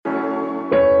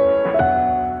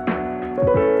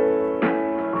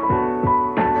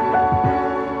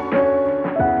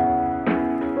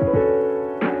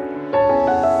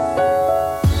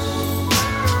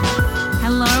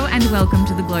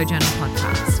Glow Journal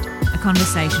podcast, a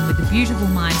conversation with the beautiful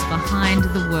minds behind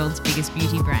the world's biggest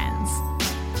beauty brands.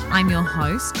 I'm your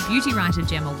host, beauty writer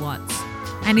Gemma Watts,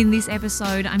 and in this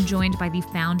episode, I'm joined by the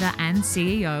founder and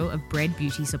CEO of Bread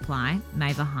Beauty Supply,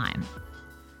 Maeva Heim.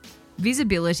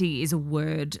 Visibility is a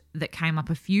word that came up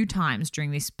a few times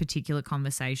during this particular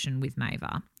conversation with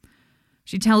Maeva.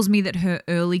 She tells me that her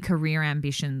early career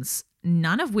ambitions,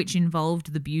 none of which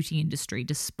involved the beauty industry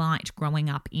despite growing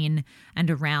up in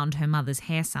and around her mother's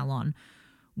hair salon,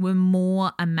 were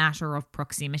more a matter of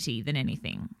proximity than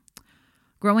anything.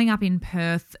 Growing up in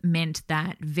Perth meant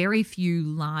that very few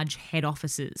large head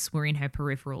offices were in her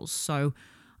peripherals, so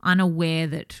unaware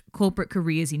that corporate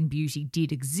careers in beauty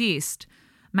did exist,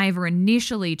 Maeva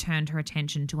initially turned her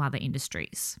attention to other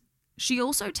industries. She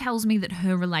also tells me that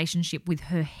her relationship with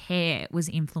her hair was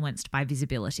influenced by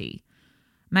visibility.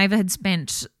 Maeva had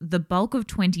spent the bulk of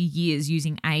 20 years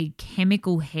using a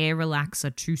chemical hair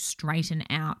relaxer to straighten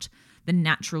out the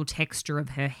natural texture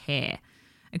of her hair,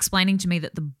 explaining to me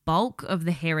that the bulk of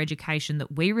the hair education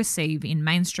that we receive in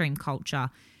mainstream culture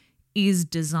is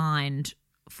designed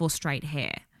for straight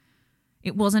hair.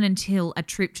 It wasn't until a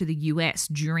trip to the US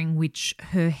during which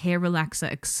her hair relaxer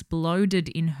exploded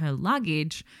in her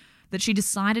luggage that she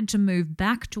decided to move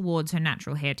back towards her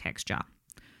natural hair texture.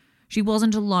 She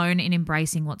wasn't alone in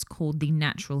embracing what's called the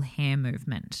natural hair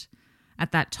movement.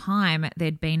 At that time,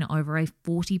 there'd been over a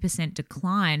 40%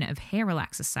 decline of hair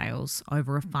relaxer sales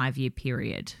over a 5-year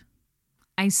period.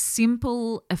 A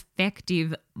simple,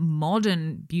 effective,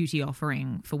 modern beauty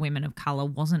offering for women of colour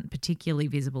wasn't particularly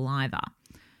visible either.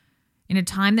 In a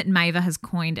time that Maeva has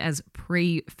coined as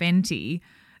pre-Fenty,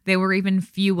 there were even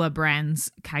fewer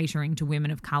brands catering to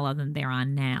women of colour than there are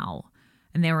now.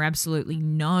 And there were absolutely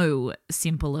no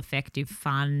simple, effective,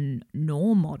 fun,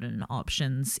 nor modern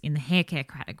options in the hair care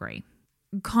category.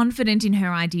 Confident in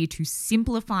her idea to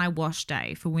simplify wash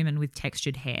day for women with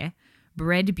textured hair,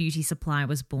 Bread Beauty Supply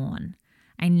was born,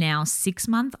 a now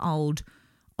 6-month-old,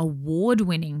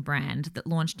 award-winning brand that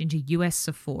launched into US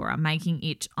Sephora, making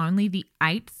it only the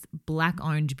 8th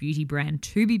Black-owned beauty brand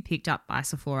to be picked up by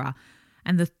Sephora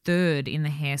and the 3rd in the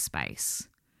hair space.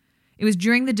 It was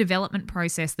during the development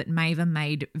process that Maeva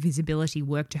made visibility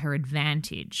work to her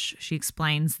advantage. She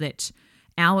explains that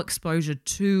our exposure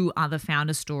to other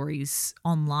founder stories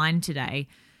online today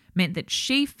meant that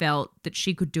she felt that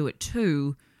she could do it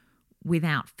too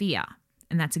without fear.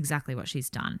 And that's exactly what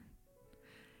she's done.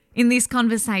 In this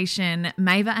conversation,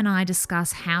 Maeva and I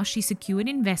discuss how she secured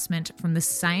investment from the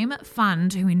same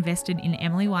fund who invested in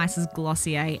Emily Weiss's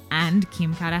Glossier and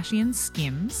Kim Kardashian's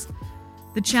Skims,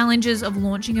 the challenges of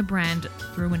launching a brand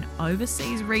through an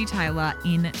overseas retailer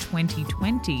in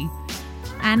 2020,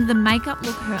 and the makeup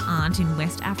look her aunt in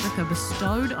West Africa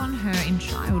bestowed on her in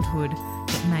childhood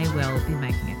that may well be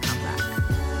making a comeback.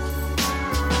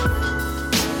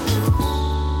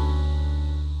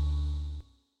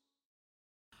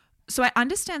 So I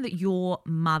understand that your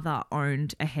mother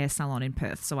owned a hair salon in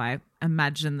Perth, so I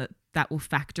imagine that that will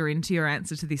factor into your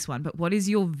answer to this one. But what is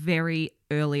your very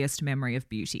earliest memory of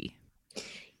beauty?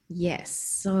 Yes,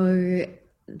 so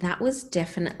that was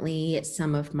definitely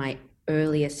some of my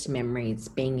earliest memories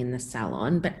being in the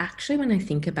salon. But actually, when I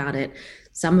think about it,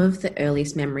 some of the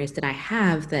earliest memories that I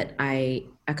have that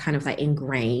are kind of like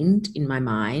ingrained in my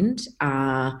mind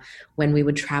are when we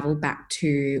would travel back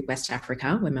to West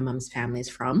Africa, where my mum's family is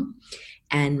from,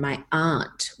 and my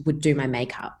aunt would do my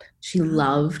makeup. She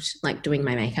loved like doing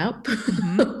my makeup.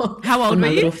 Mm-hmm. How old on were my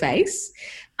you? little face.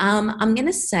 I'm going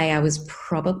to say I was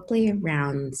probably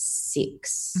around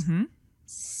 6. Mm-hmm.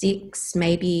 6,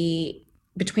 maybe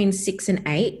between 6 and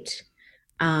 8,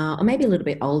 or maybe a little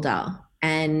bit older.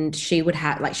 And she would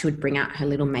bring out her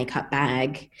little makeup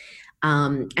bag,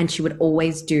 and she would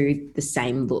always do the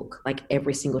same look, like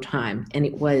every single time. And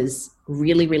it was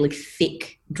really, really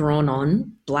thick, drawn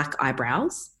on black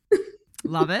eyebrows.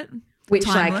 Love it. Which,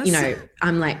 timeless.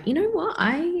 I'm like, you know what?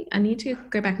 I need to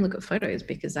go back and look at photos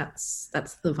because that's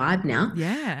the vibe now.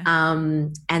 Yeah.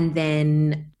 And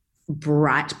then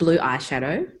bright blue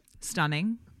eyeshadow.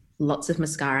 Stunning. Lots of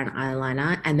mascara and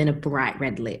eyeliner, and then a bright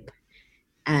red lip.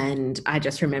 And I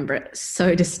just remember it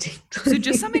so distinctly. So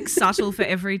just something subtle for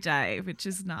every day, which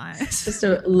is nice. Just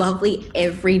a lovely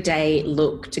everyday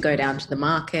look to go down to the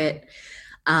market.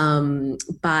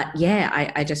 But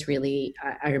yeah, I just really,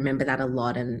 I remember that a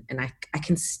lot, and I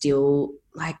can still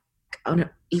like,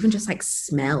 even just like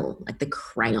smell like the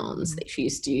crayons that she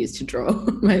used to use to draw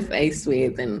my face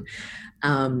with. And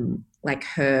like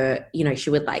her, she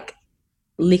would like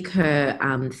lick her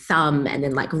thumb and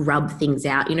then like rub things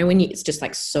out, when it's just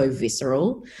like so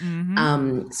visceral.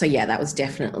 So yeah, that was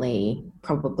definitely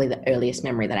probably the earliest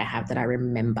memory that I have that I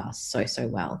remember so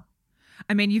well.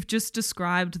 I mean, you've just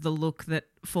described the look that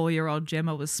 4-year-old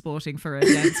Gemma was sporting for her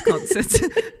dance concert.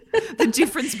 The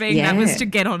difference being that was to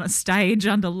get on a stage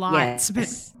under lights.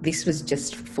 Yes. This was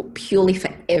just purely for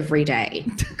every day.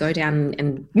 Go down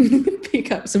and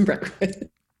pick up some breakfast.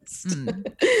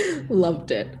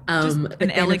 Loved it. Just an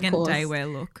elegant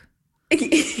daywear look.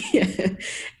 Yeah.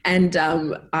 And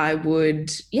I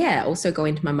would, also go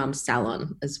into my mum's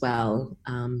salon as well,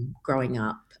 growing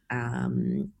up.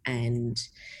 And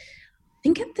I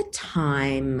think at the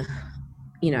time,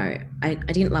 I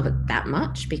didn't love it that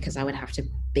much because I would have to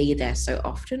be there so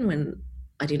often when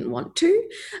I didn't want to.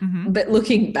 But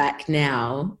looking back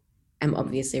now, I'm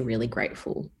obviously really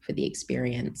grateful for the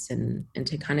experience and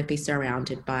to kind of be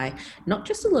surrounded by not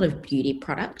just a lot of beauty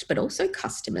product, but also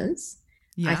customers.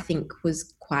 I think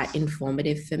was quite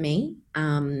informative for me.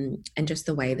 And just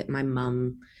the way that my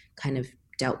mum kind of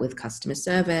dealt with customer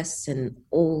service and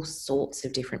all sorts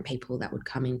of different people that would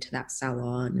come into that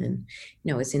salon. And,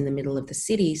 it was in the middle of the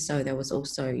city. So there was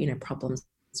also, problems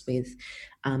with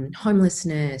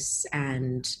homelessness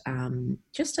and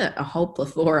just a whole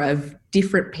plethora of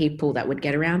different people that would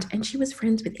get around. And she was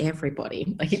friends with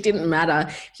everybody. Like, it didn't matter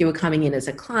if you were coming in as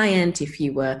a client, if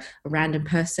you were a random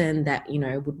person that,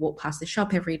 would walk past the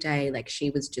shop every day. Like, she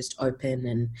was just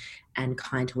open and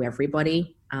kind to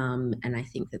everybody. And I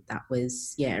think that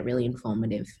was, really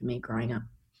informative for me growing up.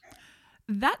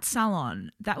 That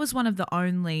salon, that was one of the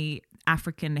only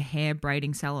African hair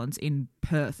braiding salons in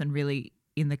Perth and really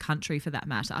in the country for that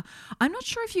matter. I'm not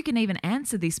sure if you can even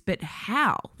answer this, but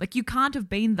how? Like, you can't have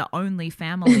been the only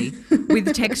family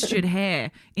with textured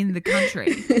hair in the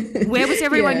country. Where was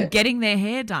everyone getting their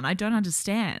hair done? I don't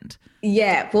understand.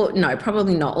 Yeah, well, no,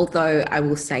 probably not. Although I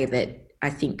will say that I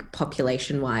think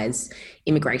population-wise,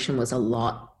 immigration was a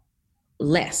lot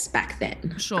less back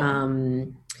then. Sure.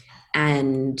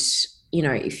 And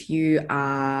if you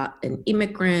are an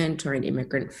immigrant or an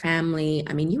immigrant family,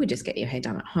 I mean, you would just get your hair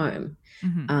done at home.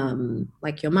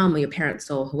 Like your mum or your parents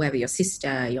or whoever, your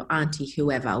sister, your auntie,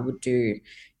 whoever would do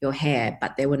your hair,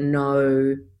 but there were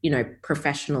no,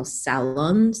 professional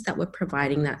salons that were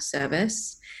providing that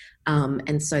service.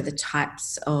 And so the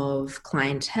types of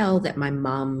clientele that my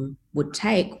mum would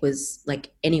take was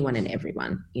like anyone and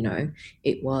everyone,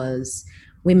 it was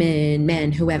women,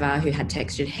 men, whoever who had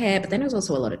textured hair, but then there was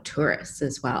also a lot of tourists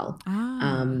as well,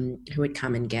 who would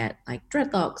come and get like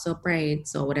dreadlocks or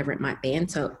braids or whatever it might be. And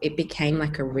so it became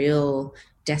like a real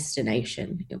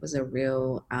destination. It was a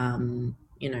real,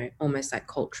 almost like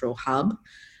cultural hub.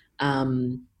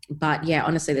 But yeah,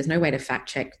 honestly, there's no way to fact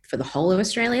check for the whole of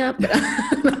Australia, but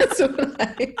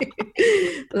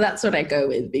that's what I go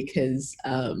with because,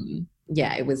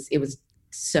 it was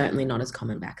certainly not as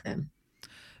common back then.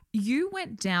 You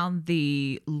went down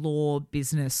the law,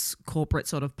 business, corporate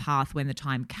sort of path when the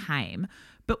time came.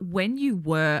 But when you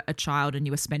were a child and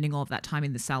you were spending all of that time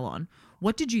in the salon,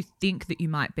 what did you think that you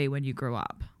might be when you grew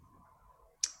up?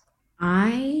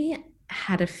 I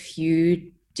had a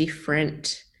few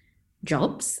different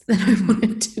jobs that I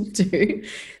wanted to do.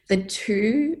 The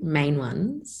two main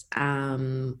ones,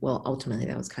 ultimately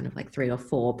there was kind of like 3 or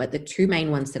 4, but the two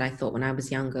main ones that I thought when I was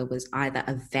younger was either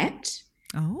a vet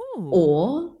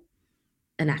or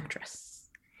an actress.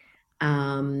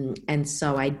 And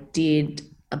so I did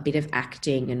a bit of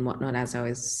acting and whatnot as I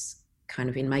was kind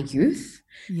of in my youth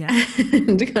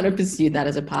and to kind of pursue that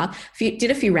as a path. Did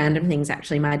a few random things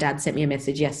actually. My dad sent me a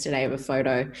message yesterday of a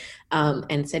photo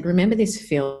and said, remember this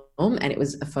film? And it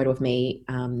was a photo of me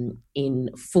in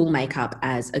full makeup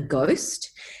as a ghost.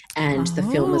 And the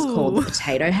film was called The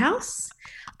Potato House.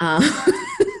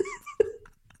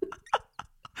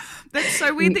 That's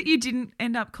so weird that you didn't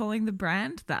end up calling the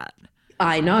brand that.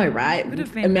 I know, right? Would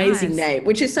have been amazing nice. name,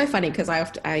 which is so funny because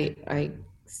I've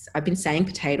been saying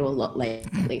potato a lot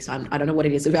lately, so I don't know what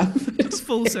it is about. It's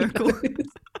full circle.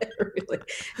 Really.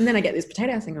 And then I get this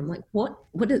potato house thing. I'm like, what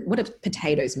do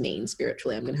potatoes mean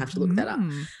spiritually? I'm going to have to look that up.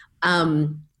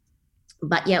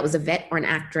 But yeah, it was a vet or an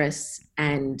actress,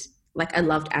 and like I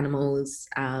loved animals,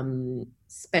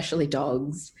 especially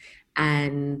dogs.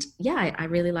 And yeah, I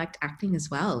really liked acting as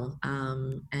well.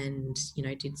 And,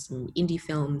 did some indie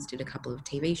films, did a couple of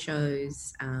TV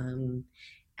shows.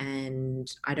 And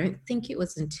I don't think it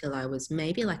was until I was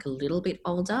maybe like a little bit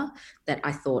older that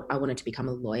I thought I wanted to become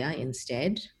a lawyer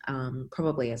instead,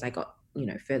 probably as I got,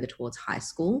 further towards high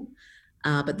school.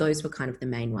 But those were kind of the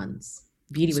main ones.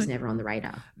 Beauty So was never on the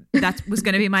radar. that was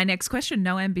going to be my next question.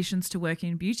 No ambitions to work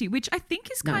in beauty, which I think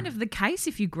is No. kind of the case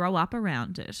if you grow up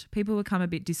around it. People become a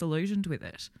bit disillusioned with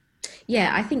it.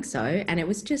 Yeah, I think so. And it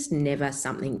was just never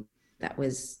something that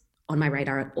was on my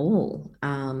radar at all.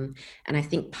 And I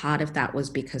think part of that was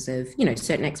because of,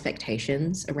 certain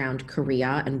expectations around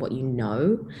career and what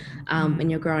when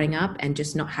you're growing up, and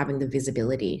just not having the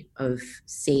visibility of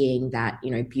seeing that,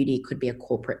 beauty could be a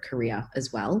corporate career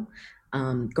as well.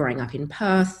 Growing up in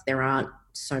Perth, there aren't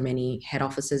so many head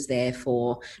offices there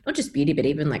for not just beauty, but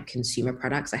even like consumer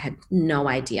products. I had no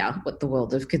idea what the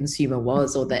world of consumer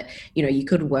was, or that, you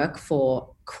could work for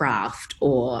Kraft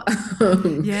or,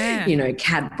 Yeah.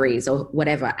 Cadbury's or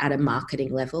whatever at a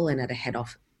marketing level and at a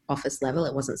office level.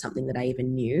 It wasn't something that I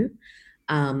even knew.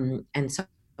 And so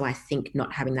I think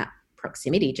not having that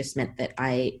proximity just meant that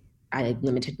I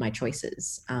limited my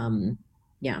choices.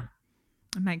 Yeah.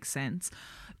 It makes sense.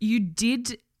 You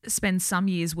did spend some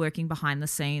years working behind the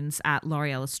scenes at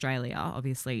L'Oreal Australia,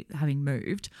 obviously having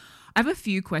moved. I have a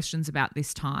few questions about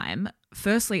this time.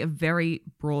 Firstly, a very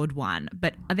broad one,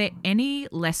 but are there any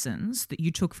lessons that you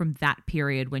took from that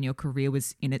period when your career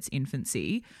was in its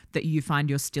infancy that you find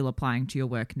you're still applying to your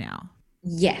work now?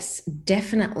 Yes,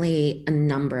 definitely a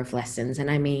number of lessons.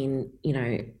 And I mean,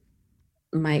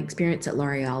 my experience at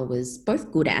L'Oreal was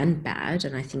both good and bad.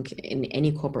 And I think in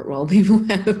any corporate role, people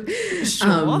have,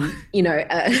 Sure.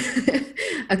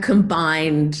 a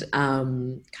combined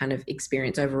kind of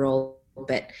experience overall.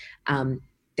 But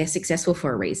they're successful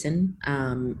for a reason.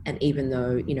 And even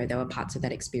though, there were parts of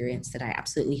that experience that I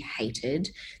absolutely hated,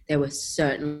 there were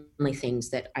certainly things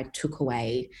that I took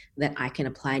away that I can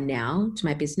apply now to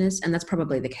my business. And that's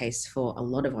probably the case for a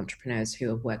lot of entrepreneurs who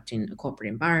have worked in a corporate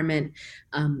environment,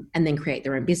 and then create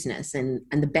their own business. And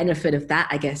the benefit of that,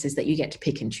 I guess, is that you get to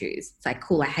pick and choose. It's like,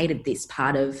 cool, I hated this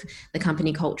part of the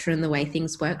company culture and the way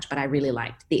things worked, but I really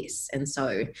liked this. And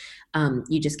so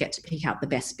you just get to pick out the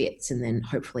best bits and then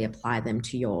hopefully apply them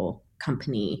to your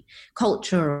company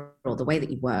culture or the way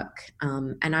that you work.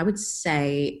 And I would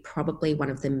say probably one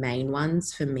of the main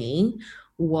ones for me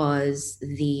was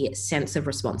the sense of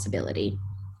responsibility.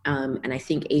 And I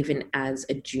think even as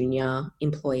a junior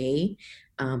employee,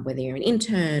 whether you're an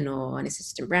intern or an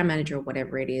assistant brand manager or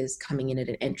whatever it is, coming in at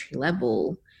an entry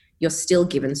level, you're still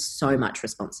given so much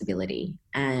responsibility,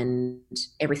 and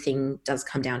everything does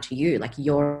come down to you. Like,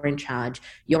 you're in charge,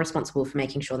 you're responsible for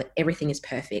making sure that everything is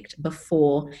perfect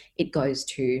before it goes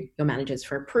to your managers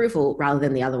for approval, rather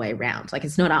than the other way around. Like,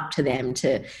 it's not up to them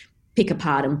to pick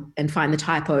apart and find the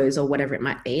typos or whatever it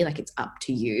might be. Like, it's up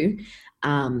to you.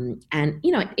 And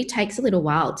it takes a little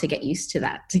while to get used to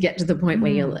that, to get to the point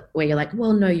where you're like,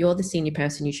 well, no, you're the senior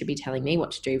person, you should be telling me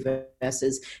what to do,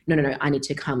 versus no, I need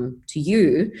to come to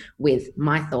you with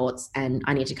my thoughts, and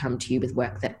I need to come to you with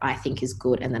work that I think is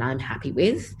good and that I'm happy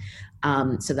with,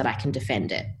 so that I can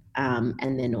defend it,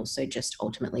 and then also just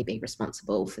ultimately be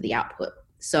responsible for the output.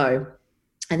 So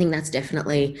I think that's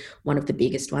definitely one of the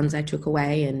biggest ones I took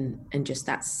away, and just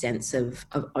that sense of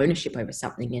ownership over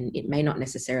something. And it may not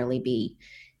necessarily be,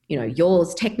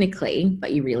 yours technically,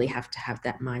 but you really have to have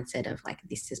that mindset of like,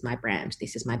 this is my brand,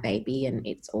 this is my baby, and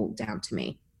it's all down to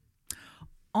me.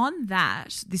 On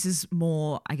that, this is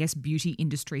more, I guess, beauty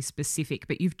industry specific,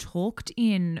 but you've talked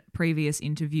in previous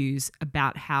interviews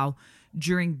about how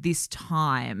during this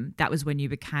time, that was when you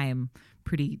became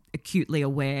pretty acutely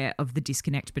aware of the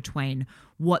disconnect between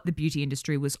what the beauty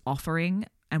industry was offering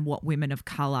and what women of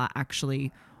colour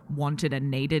actually wanted and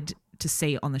needed to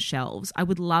see on the shelves. I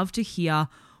would love to hear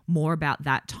more about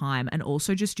that time, and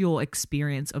also just your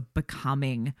experience of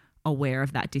becoming aware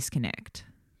of that disconnect.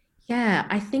 Yeah,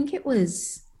 I think it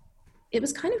was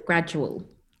kind of gradual.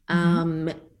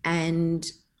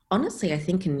 And honestly, I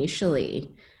think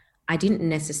initially I didn't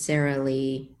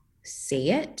necessarily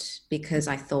see it, because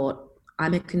I thought,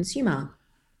 I'm a consumer.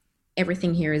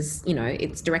 Everything here is,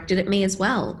 it's directed at me as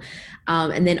well.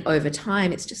 And then over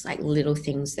time, it's just like little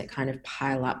things that kind of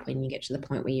pile up when you get to the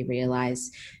point where you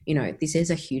realize, this is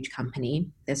a huge company.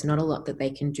 There's not a lot that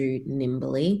they can do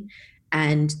nimbly,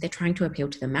 and they're trying to appeal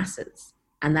to the masses.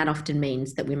 And that often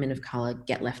means that women of color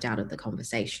get left out of the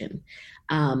conversation.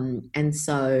 And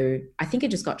so I think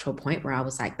it just got to a point where I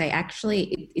was like,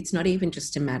 it's not even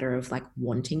just a matter of like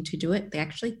wanting to do it. They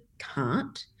actually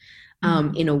can't,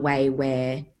 in a way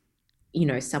where,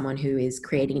 someone who is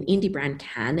creating an indie brand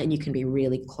can, and you can be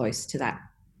really close to that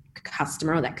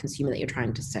customer or that consumer that you're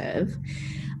trying to serve.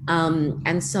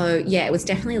 And so, yeah, it was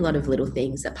definitely a lot of little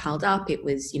things that piled up. It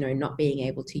was, not being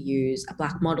able to use a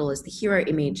black model as the hero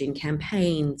image in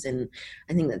campaigns. And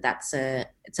I think that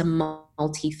it's a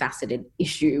multifaceted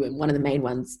issue. And one of the main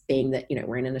ones being that,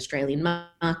 we're in an Australian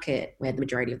market where the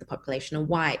majority of the population are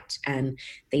white. And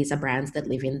these are brands that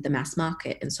live in the mass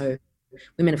market. And so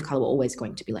women of color were always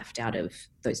going to be left out of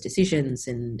those decisions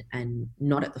and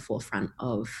not at the forefront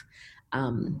of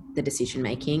the decision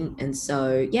making. And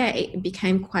so, yeah, it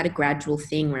became quite a gradual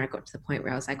thing where I got to the point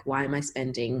where I was like, why am I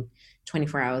spending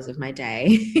 24 hours of my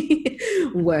day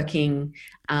working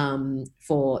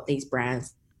for these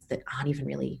brands that aren't even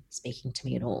really speaking to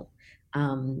me at all?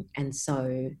 And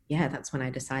so, yeah, that's when I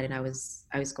decided I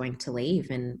was going to leave.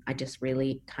 And I just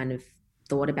really kind of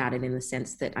thought about it in the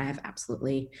sense that I have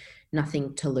absolutely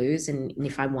nothing to lose. And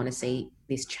if I want to see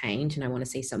this change and I want to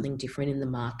see something different in the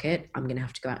market, I'm going to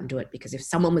have to go out and do it, because if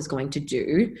someone was going to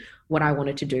do what I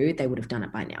wanted to do, they would have done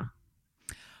it by now.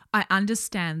 I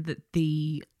understand that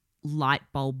the light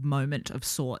bulb moment of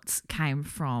sorts came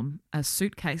from a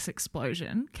suitcase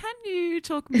explosion. Can you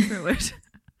talk me through it?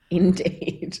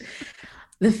 Indeed.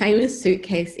 The famous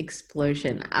suitcase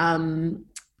explosion.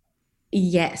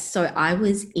 Yes. So I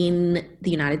was in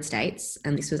the United States,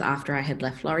 and this was after I had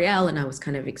left L'Oreal and I was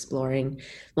kind of exploring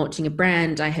launching a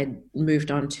brand. I had moved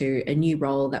on to a new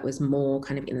role that was more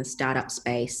kind of in the startup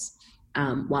space,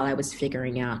 while I was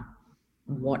figuring out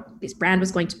what this brand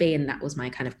was going to be. And that was my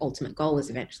kind of ultimate goal, was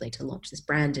eventually to launch this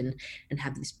brand and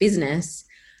have this business.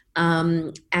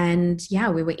 And yeah,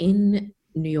 we were in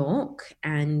New York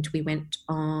and we went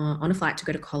on a flight to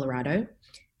go to Colorado.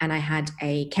 And I had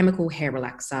a chemical hair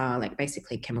relaxer, like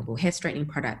basically chemical hair straightening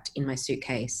product in my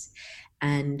suitcase.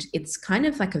 And it's kind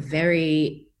of like a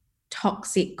very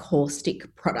toxic,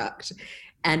 caustic product.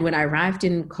 And when I arrived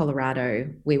in Colorado,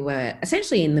 we were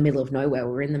essentially in the middle of nowhere.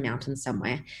 We were in the mountains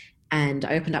somewhere. And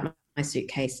I opened up my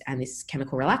suitcase and this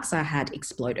chemical relaxer had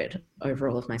exploded over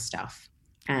all of my stuff.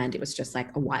 And it was just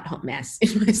like a white hot mess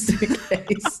in my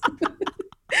suitcase.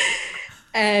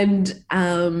 And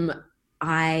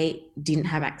I didn't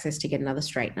have access to get another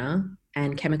straightener,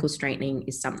 and chemical straightening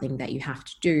is something that you have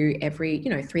to do every,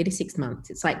 3 to 6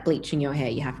 months. It's like bleaching your hair.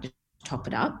 You have to top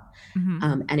it up.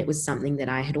 Mm-hmm. And it was something that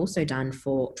I had also done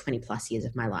for 20 plus years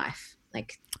of my life,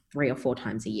 like 3 or 4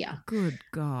 times a year. Good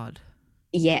God.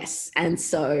 Yes. And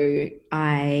so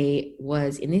I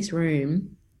was in this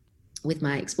room with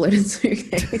my exploded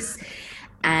suitcase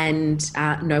and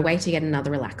no way to get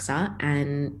another relaxer.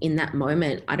 And in that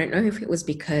moment, I don't know if it was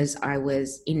because I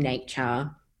was in nature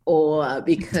or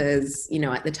because,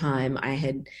 at the time I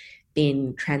had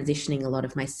been transitioning a lot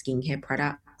of my skincare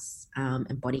products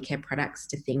and body care products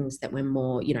to things that were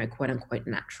more, quote unquote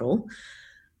natural,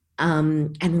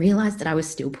 and realized that I was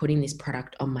still putting this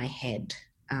product on my head.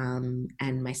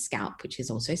 And my scalp, which is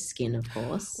also skin, of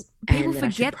course. People and that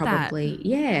forget I should probably,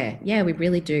 that. Yeah, we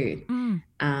really do. Mm.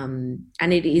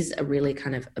 And it is a really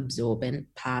kind of absorbent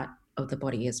part of the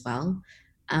body as well.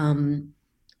 And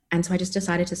so I just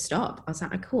decided to stop. I was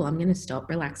like, oh, cool, I'm going to stop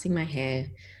relaxing my hair.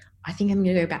 I think I'm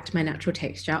going to go back to my natural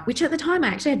texture, which at the time I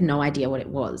actually had no idea what it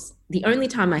was. The only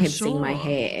time I had seen my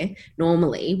hair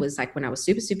normally was like when I was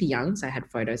super, super young. So I had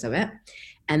photos of it.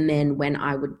 And then when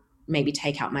I would maybe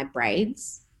take out my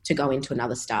braids to go into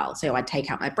another style. So I'd take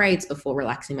out my braids before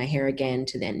relaxing my hair again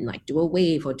to then like do a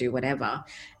weave or do whatever.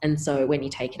 And so when you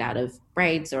take it out of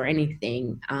braids or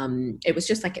anything, it was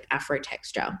just like an afro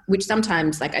texture, which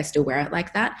sometimes like I still wear it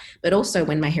like that. But also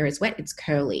when my hair is wet, it's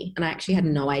curly. And I actually had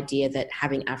no idea that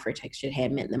having afro textured hair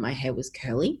meant that my hair was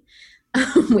curly.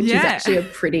 Which is actually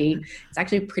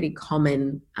a pretty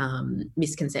common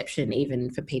misconception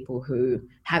even for people who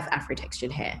have afro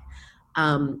textured hair.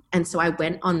 And so I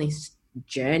went on this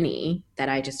journey that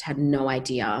I just had no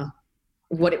idea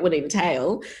what it would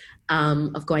entail,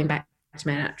 of going back to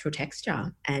my natural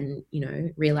texture, and,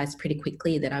 realized pretty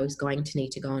quickly that I was going to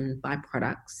need to go and buy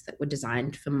products that were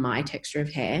designed for my texture of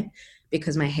hair,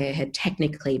 because my hair had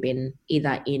technically been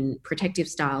either in protective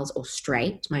styles or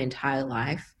straight my entire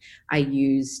life. I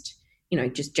used,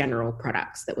 just general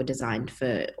products that were designed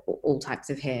for all types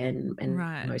of hair and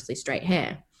Right. mostly straight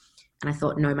hair. And I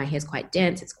thought, no, my hair's quite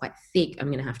dense. It's quite thick.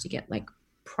 I'm going to have to get like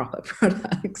proper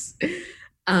products.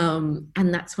 And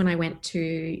that's when I went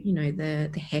to,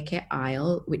 the hair care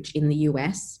aisle, which in the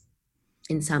US,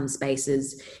 in some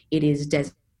spaces, it is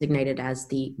designated as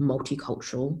the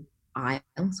multicultural aisle.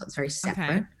 So it's very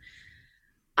separate.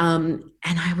 Okay.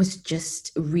 And I was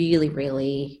just really,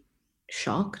 really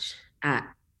shocked at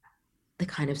the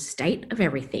kind of state of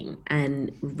everything,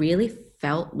 and really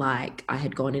felt like I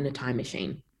had gone in a time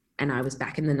machine. And I was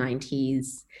back in the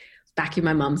 90s back in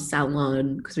my mum's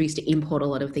salon because we used to import a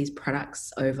lot of these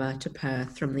products over to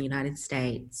Perth from the United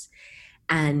States.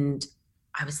 And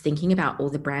I was thinking about all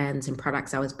the brands and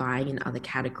products I was buying in other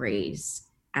categories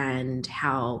and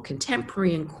how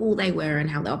contemporary and cool they were and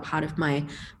how they were part of my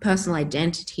personal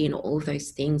identity and all of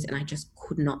those things. And I just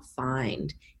could not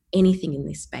find anything in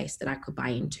this space that I could buy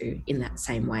into in that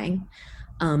same way.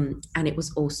 And it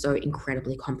was also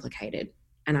incredibly complicated.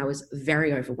 And I was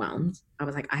very overwhelmed. I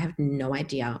was like, I have no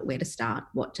idea where to start,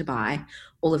 what to buy.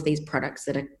 All of these products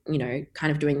that are,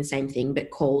 kind of doing the same thing,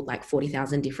 but called like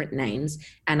 40,000 different names.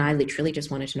 And I literally just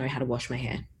wanted to know how to wash my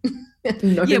hair.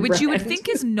 Yeah, which you would think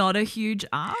is not a huge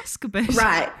ask. But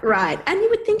Right. And you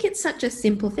would think it's such a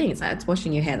simple thing. It's like, it's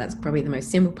washing your hair. That's probably the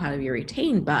most simple part of your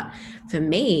routine. But for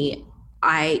me,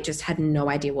 I just had no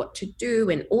idea what to do.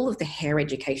 And all of the hair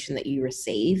education that you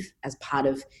receive as part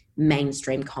of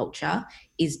mainstream culture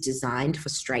is designed for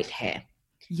straight hair.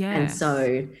 Yeah. And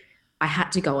so I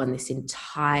had to go on this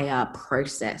entire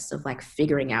process of like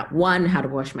figuring out, one, how to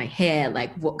wash my hair,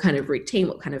 like what kind of routine,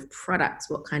 what kind of products,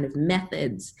 what kind of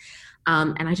methods.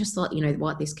 And I just thought, you know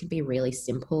what, this could be really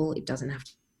simple. It doesn't have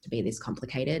to be this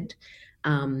complicated.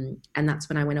 And that's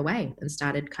when I went away and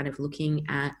started kind of looking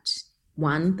at,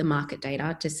 one, the market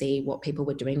data to see what people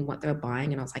were doing, what they were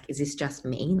buying. And I was like, is this just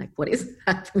me? Like, what is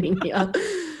happening here?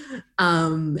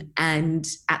 And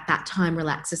at that time,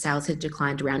 relaxer sales had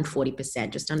declined around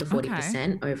 40%, just under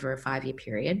 40% over a 5-year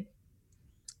period.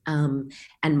 And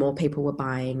more people were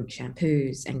buying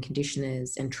shampoos and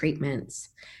conditioners and treatments.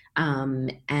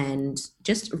 And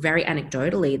just very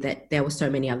anecdotally that there were so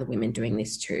many other women doing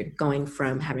this too, going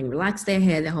from having relaxed their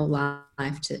hair their whole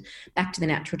life to back to the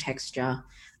natural texture.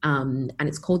 And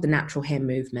it's called the natural hair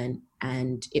movement.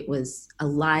 And it was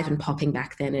alive and popping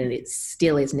back then, and it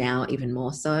still is now, even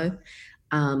more so.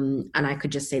 And I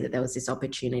could just see that there was this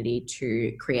opportunity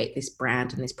to create this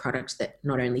brand and this product that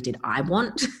not only did I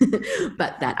want,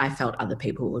 but that I felt other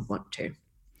people would want to.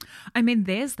 I mean,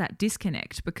 there's that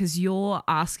disconnect because you're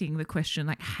asking the question,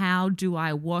 like, how do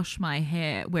I wash my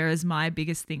hair? Whereas my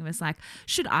biggest thing was like,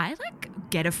 should I like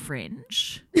get a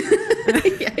fringe?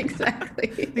 Yeah,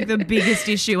 exactly. Like the biggest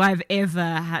issue I've ever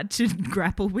had to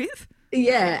grapple with.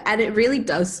 Yeah. And it really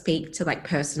does speak to like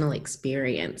personal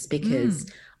experience because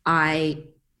I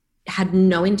had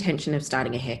no intention of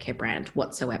starting a hair care brand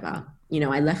whatsoever. You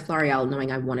know, I left L'Oreal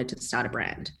knowing I wanted to start a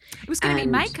brand. It was going to be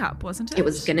makeup, wasn't it? It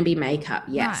was going to be makeup,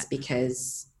 yes, Right.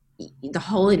 because the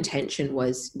whole intention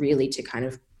was really to kind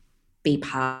of be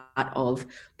part of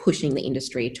pushing the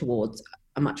industry towards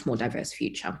a much more diverse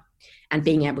future and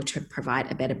being able to provide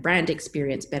a better brand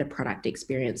experience, better product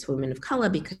experience for women of color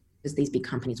because these big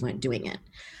companies weren't doing it.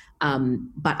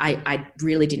 But I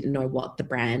really didn't know what the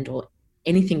brand or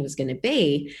anything was going to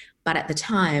be. But at the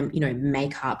time, you know,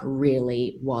 makeup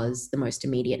really was the most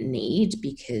immediate need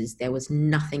because there was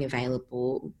nothing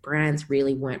available. Brands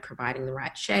really weren't providing the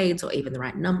right shades or even the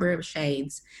right number of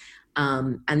shades.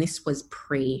 And this was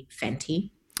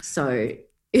pre-Fenty. So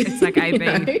it's like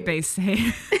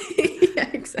ABC. Yeah,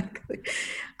 exactly.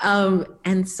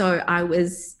 And so I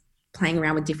was playing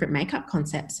around with different makeup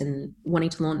concepts and wanting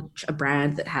to launch a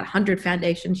brand that had 100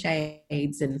 foundation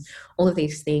shades and all of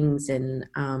these things. And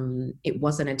it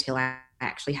wasn't until I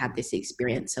actually had this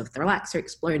experience of the relaxer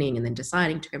exploding and then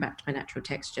deciding to go back to my natural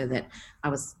texture that I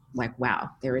was like, wow,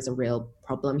 there is a real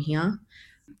problem here.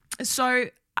 So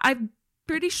I'm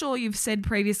pretty sure you've said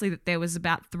previously that there was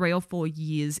about 3 or 4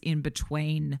 years in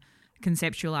between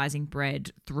conceptualizing bread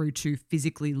through to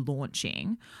physically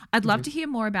launching. I'd love to hear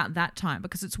more about that time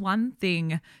because it's one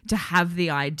thing to have the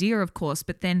idea, of course,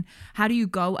 but then how do you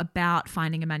go about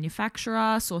finding a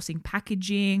manufacturer, sourcing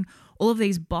packaging, all of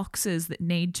these boxes that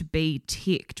need to be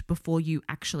ticked before you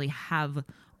actually have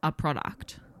a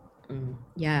product?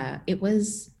 Yeah, it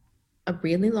was a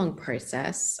really long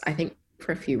process, I think,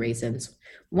 for a few reasons.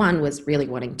 One was really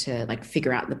wanting to like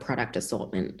figure out the product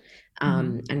assortment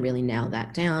and really nail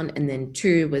that down. And then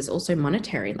 2 was also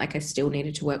monetary. Like I still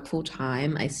needed to work full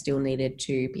time. I still needed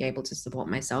to be able to support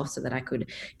myself so that I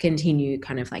could continue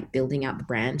kind of like building out the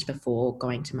brand before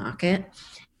going to market.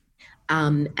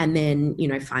 And then, you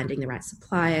know, finding the right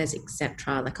suppliers,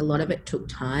 etc. Like a lot of it took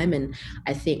time. And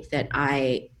I think that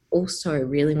I also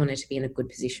really wanted to be in a good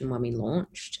position when we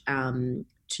launched,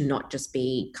 to not just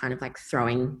be kind of like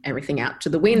throwing everything out to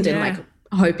the wind and like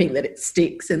hoping that it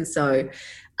sticks. And so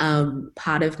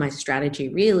part of my strategy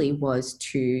really was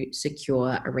to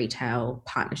secure a retail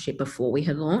partnership before we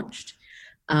had launched.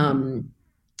 And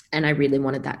I really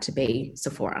wanted that to be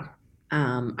Sephora.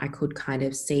 I could kind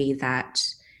of see that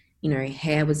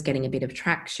hair was getting a bit of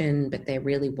traction, but there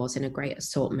really wasn't a great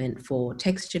assortment for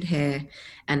textured hair.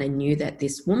 And I knew that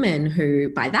this woman who,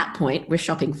 by that point, was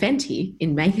shopping Fenty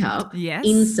in makeup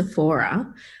in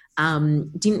Sephora,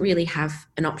 didn't really have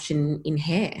an option in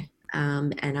hair.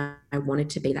 And I wanted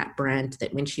to be that brand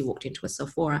that when she walked into a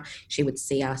Sephora, she would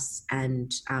see us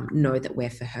and know that we're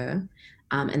for her,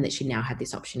 and that she now had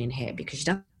this option in hair, because she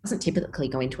doesn't typically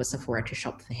go into a Sephora to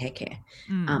shop for hair care.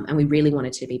 And we really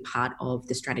wanted to be part of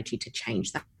the strategy to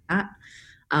change that.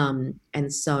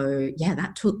 And so, yeah,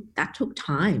 that took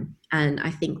time. And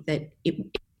I think that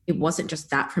it wasn't just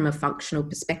that from a functional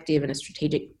perspective and a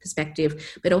strategic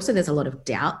perspective, but also there's a lot of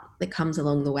doubt that comes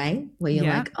along the way where you're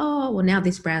like, oh, well, now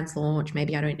this brand's launched,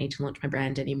 maybe I don't need to launch my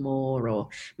brand anymore, or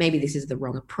maybe this is the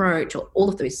wrong approach, or all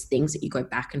of those things that you go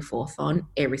back and forth on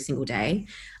every single day.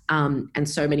 And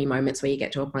so many moments where you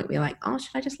get to a point where you're like, oh,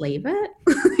 should I just leave it?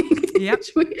 Yep.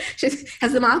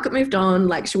 Has the market moved on?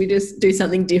 Like, should we just do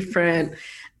something different?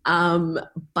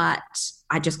 But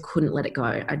I just couldn't let it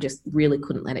go. I just really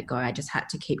couldn't let it go. I just had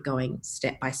to keep going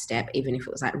step by step, even if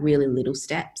it was like really little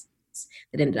steps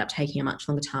that ended up taking a much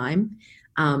longer time.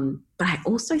 But I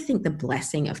also think the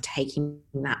blessing of taking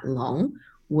that long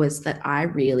was that I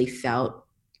really felt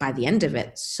by the end of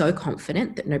it so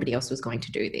confident that nobody else was going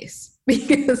to do this,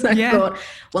 because I thought,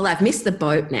 well, I've missed the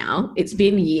boat now. It's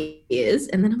been years.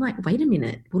 And then I'm like, wait a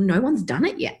minute. Well, no one's done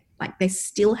it yet. Like, they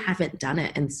still haven't done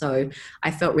it. And so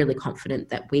I felt really confident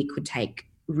that we could take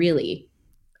really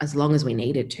as long as we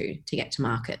needed to get to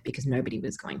market, because nobody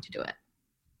was going to do it.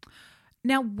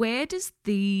 Now, where does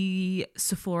the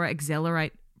Sephora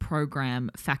Accelerate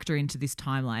program factor into this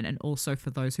timeline? And also,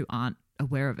 for those who aren't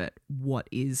aware of it, what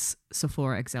is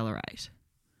Sephora Accelerate?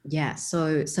 Yeah,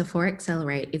 so Sephora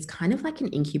Accelerate is kind of like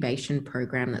an incubation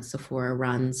program that Sephora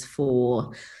runs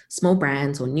for small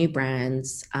brands or new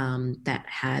brands that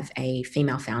have a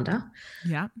female founder.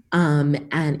 Yeah.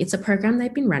 And it's a program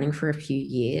they've been running for a few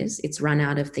years. It's run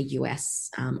out of the US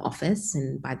office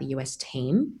and by the US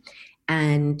team.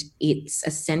 And it's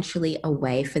essentially a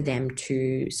way for them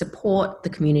to support the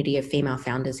community of female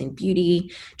founders in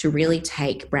beauty, to really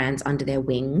take brands under their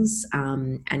wings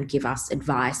and give us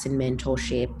advice and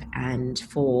mentorship. And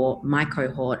for my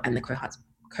cohort and the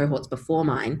cohorts before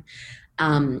mine,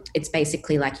 it's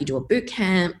basically like you do a boot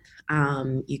camp,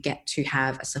 you get to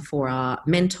have a Sephora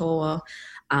mentor,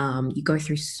 you go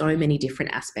through so many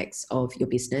different aspects of your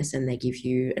business and they give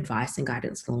you advice and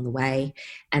guidance along the way.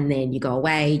 And then you go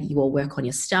away, you all work on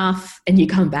your stuff, and you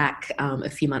come back a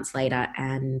few months later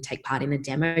and take part in a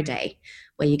demo day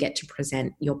where you get to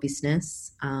present your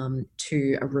business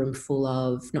to a room full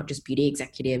of not just beauty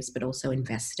executives, but also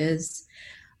investors.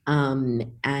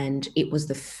 And it was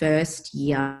the first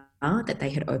year that they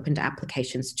had opened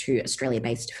applications to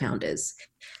Australia-based founders.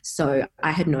 So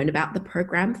I had known about the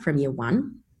program from year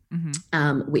one,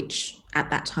 which at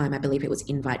that time, I believe it was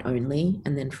invite only.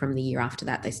 And then from the year after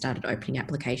that, they started opening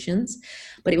applications.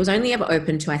 But it was only ever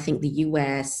open to, I think, the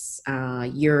US,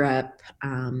 Europe,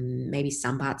 maybe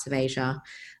some parts of Asia.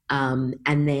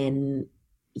 And then,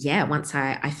 yeah, once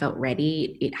I felt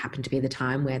ready, it happened to be the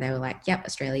time where they were like, yep,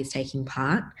 Australia's taking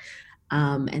part.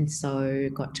 And so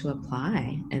got to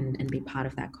apply and be part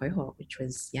of that cohort, which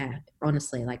was, yeah,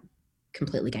 honestly, like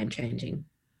completely game changing.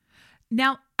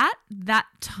 Now, at that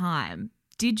time,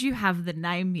 did you have the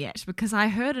name yet? Because I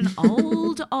heard an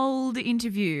old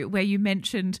interview where you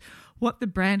mentioned what the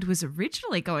brand was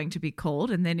originally going to be called,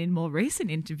 and then in more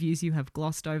recent interviews you have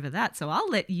glossed over that. So I'll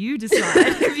let you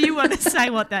decide if you want to say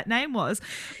what that name was.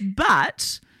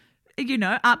 But, you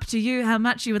know, up to you how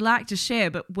much you would like to share.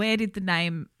 But where did the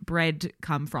name Bread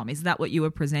come from? Is that what you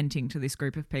were presenting to this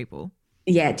group of people?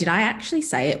 Yeah. Did I actually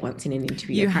say it once in an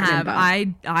interview? You have.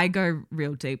 I go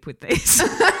real deep with this.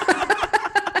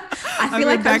 I feel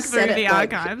like back through the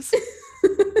archives.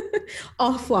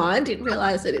 Offline, didn't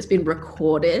realize that it's been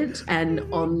recorded and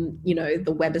on, you know,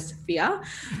 the webosphere.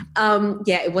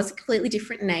 Yeah, it was a completely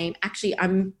different name. Actually,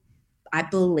 I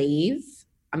believe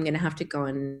I'm going to have to go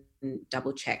and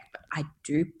double check, but I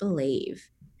do believe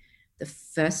the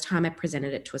first time I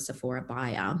presented it to a Sephora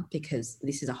buyer, because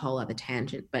this is a whole other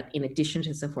tangent, but in addition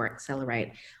to Sephora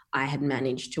Accelerate, I had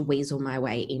managed to weasel my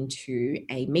way into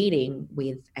a meeting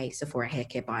with a Sephora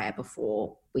haircare buyer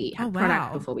before we had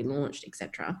product, before we launched,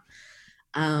 etc.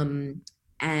 And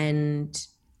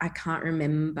I can't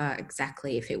remember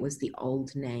exactly if it was the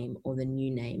old name or the new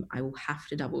name. I will have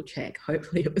to double check.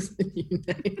 Hopefully it was the new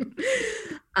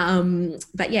name.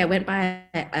 But yeah, went by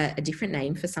a different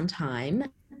name for some time.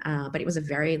 But it was a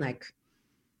very like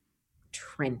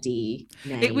trendy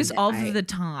name. It was of the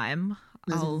time.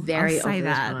 It was I'll very of say the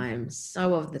that. time,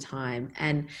 so of the time.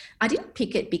 And I didn't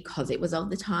pick it because it was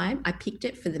of the time. I picked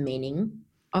it for the meaning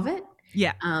of it.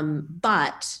 Yeah.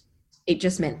 But it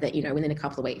just meant that, within a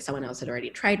couple of weeks, someone else had already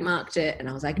trademarked it. And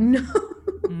I was like, no.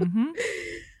 Mm-hmm.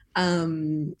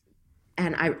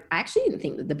 And I actually didn't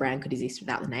think that the brand could exist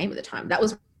without the name at the time. That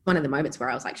was one of the moments where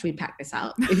I was like, should we pack this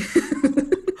up?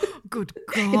 Good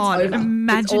God.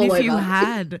 Imagine if you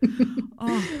had.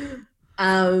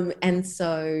 Oh. And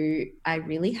so I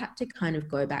really had to kind of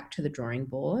go back to the drawing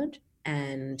board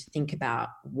and think about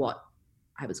what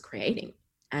I was creating.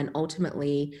 And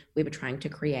ultimately, we were trying to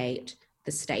create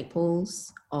the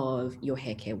staples of your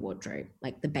hair care wardrobe,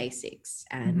 like the basics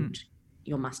and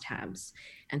your must-haves.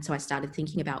 And so I started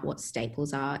thinking about what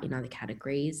staples are in other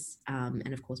categories.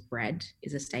 And of course, bread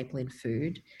is a staple in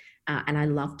food. And I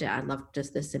loved it. I loved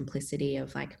just the simplicity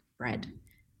of like bread.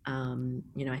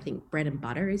 I think bread and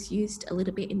butter is used a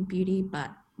little bit in beauty,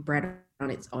 but bread on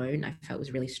its own I felt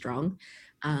was really strong.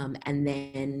 And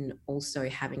then also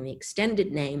having the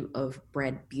extended name of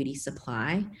Bread Beauty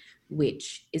Supply,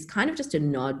 which is kind of just a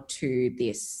nod to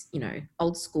this,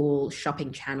 old school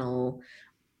shopping channel,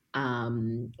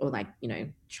 or like,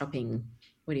 shopping,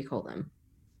 what do you call them?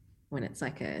 When it's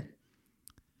like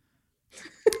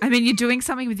I mean, you're doing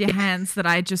something with your hands that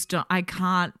I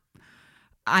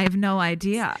have no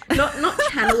idea. Not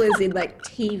channel as in like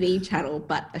TV channel,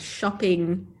 but a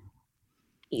shopping,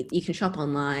 you can shop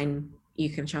online, you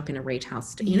can shop in a retail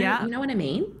store. You know what I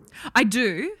mean? I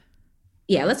do.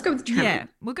 Yeah, let's go with channel. Yeah,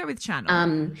 we'll go with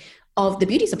channel. Of the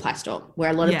beauty supply store, where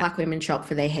a lot of Black women shop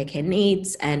for their hair care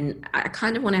needs. And I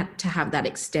kind of wanted to have that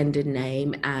extended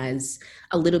name as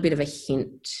a little bit of a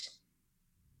hint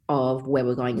of where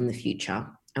we're going in the future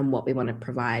and what we want to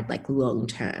provide like long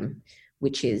term,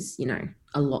 which is,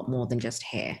 a lot more than just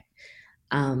hair.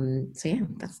 So yeah,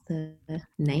 that's the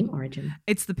name origin.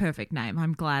 It's the perfect name.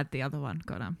 I'm glad the other one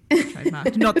got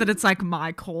trademarked. Not that it's like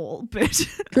my call, but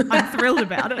I'm thrilled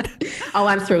about it. Oh,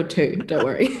 I'm thrilled too. Don't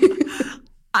worry.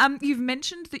 You've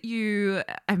mentioned that you,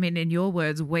 in your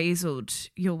words, weaseled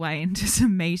your way into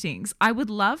some meetings. I would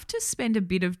love to spend a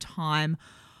bit of time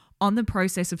on the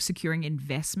process of securing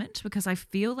investment, because I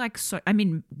feel like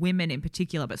women in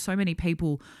particular, but so many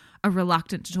people are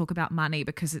reluctant to talk about money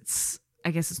because it's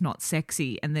not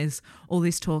sexy. And there's all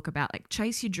this talk about like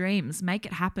chase your dreams, make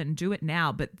it happen, do it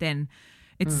now. But then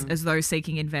it's as though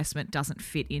seeking investment doesn't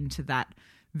fit into that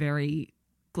very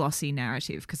glossy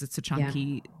narrative because it's a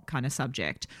chunky kind of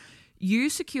subject.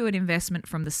 You secured investment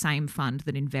from the same fund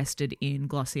that invested in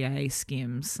Glossier,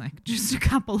 Skims, like just a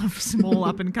couple of small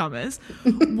up-and-comers.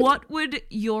 What would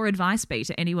your advice be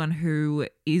to anyone who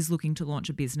is looking to launch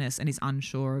a business and is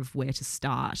unsure of where to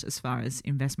start as far as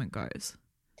investment goes?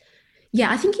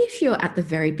 Yeah, I think if you're at the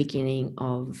very beginning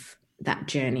of that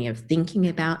journey of thinking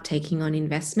about taking on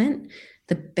investment,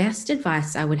 the best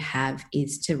advice I would have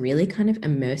is to really kind of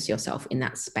immerse yourself in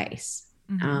that space.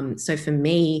 So for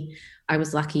me, I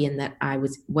was lucky in that I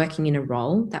was working in a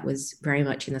role that was very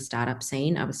much in the startup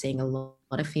scene. I was seeing a lot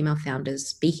of female founders,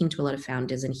 speaking to a lot of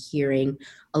founders and hearing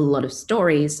a lot of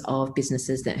stories of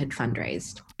businesses that had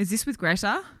fundraised. Is this with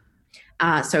Greta?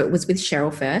 So it was with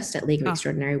Cheryl first at League of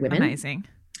Extraordinary Women. Amazing.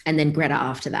 And then Greta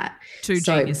after that. Two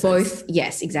geniuses. Both,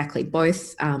 yes, exactly.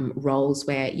 Both roles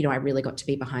where, I really got to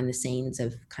be behind the scenes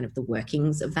of kind of the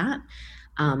workings of that,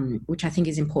 which I think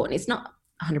is important. It's not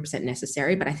 100%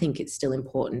 necessary, but I think it's still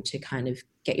important to kind of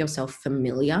get yourself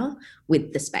familiar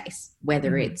with the space,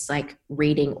 whether it's like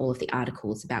reading all of the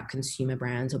articles about consumer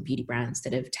brands or beauty brands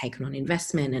that have taken on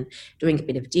investment and doing a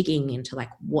bit of digging into like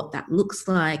what that looks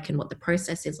like and what the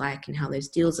process is like and how those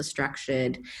deals are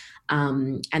structured.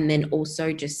 And then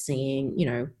also just seeing,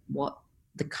 what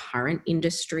the current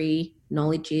industry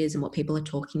knowledge is and what people are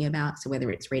talking about. So whether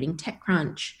it's reading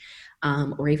TechCrunch,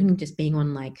 or even just being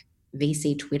on like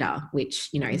VC Twitter, which,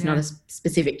 is not a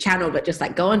specific channel, but just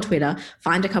like go on Twitter,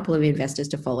 find a couple of investors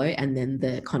to follow, and then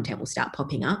the content will start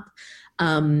popping up.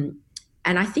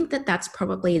 And I think that that's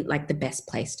probably like the best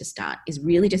place to start, is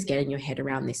really just getting your head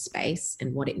around this space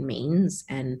and what it means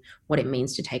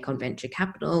to take on venture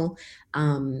capital.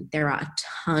 There are a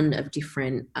ton of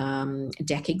different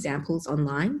deck examples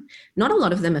online. Not a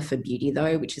lot of them are for beauty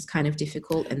though, which is kind of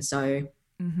difficult. And so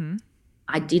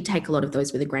I did take a lot of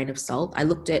those with a grain of salt. I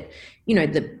looked at,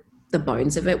 the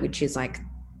bones of it, which is like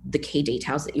the key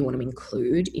details that you want to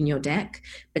include in your deck.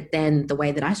 But then the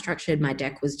way that I structured my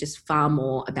deck was just far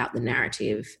more about the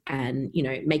narrative and,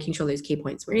 making sure those key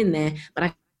points were in there. But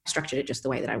I structured it just the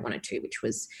way that I wanted to, which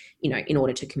was, in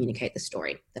order to communicate the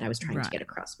story that I was trying to get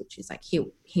across, which is like,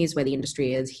 here's where the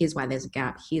industry is. Here's why there's a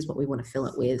gap. Here's what we want to fill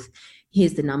it with.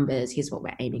 Here's the numbers. Here's what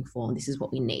we're aiming for. And this is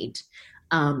what we need.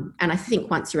 And I think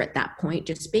once you're at that point,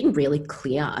 just being really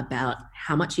clear about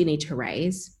how much you need to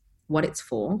raise, what it's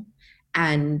for,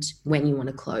 and when you want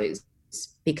to close.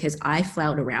 Because I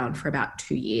flailed around for about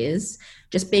 2 years,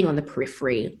 just being on the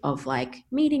periphery of like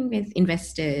meeting with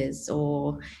investors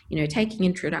or, taking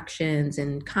introductions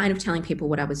and kind of telling people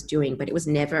what I was doing. But it was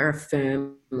never a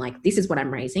firm, like, this is what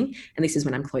I'm raising and this is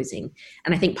when I'm closing.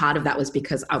 And I think part of that was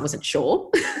because I wasn't sure.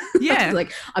 Yeah.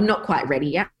 Like, I'm not quite ready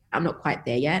yet. I'm not quite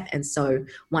there yet. And so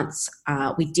once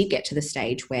we did get to the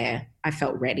stage where I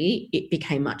felt ready, it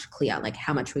became much clear like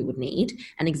how much we would need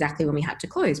and exactly when we had to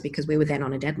close, because we were then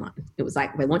on a deadline. It was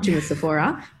like, we're launching the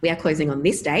Sephora, we are closing on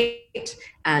this date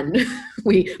and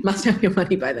we must have your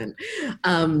money by then.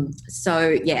 So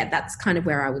yeah, that's kind of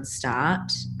where I would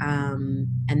start. And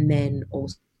then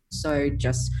also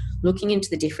just looking into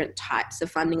the different types of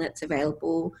funding that's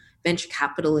available. Venture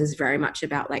capital is very much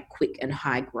about like quick and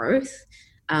high growth.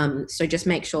 So just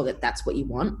make sure that that's what you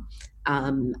want.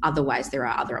 Otherwise, there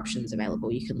are other options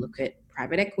available. You can look at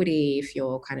private equity if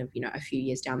you're kind of, a few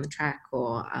years down the track,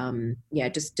 or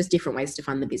just different ways to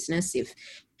fund the business if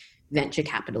venture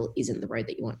capital isn't the road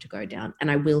that you want to go down.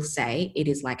 And I will say it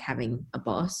is like having a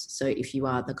boss. So if you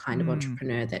are the kind of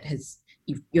entrepreneur that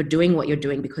you're doing what you're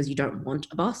doing because you don't want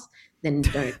a boss, then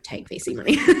don't take VC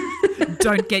money.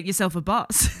 Don't get yourself a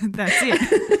boss. That's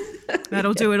it.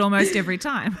 That'll do it almost every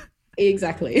time.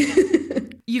 Exactly.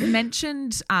 You've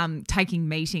mentioned taking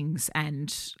meetings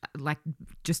and like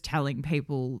just telling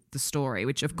people the story,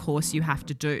 which of course you have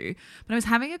to do. But I was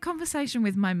having a conversation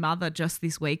with my mother just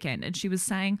this weekend and she was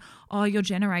saying, oh, your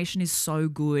generation is so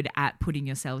good at putting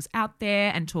yourselves out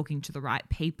there and talking to the right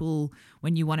people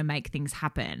when you want to make things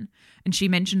happen. And she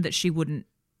mentioned that she wouldn't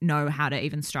know how to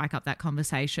even strike up that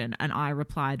conversation. And I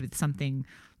replied with something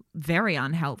very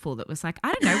unhelpful that was like,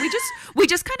 I don't know, we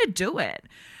just kind of do it.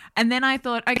 And then I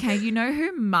thought, okay, you know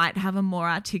who might have a more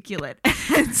articulate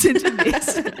answer to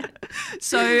this?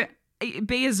 So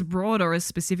be as broad or as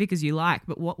specific as you like,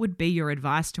 but what would be your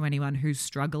advice to anyone who's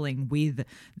struggling with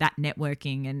that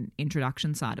networking and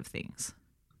introduction side of things?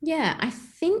 Yeah, I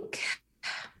think,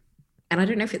 and I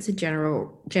don't know if it's a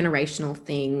generational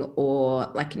thing or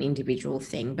like an individual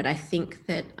thing, but I think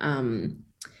that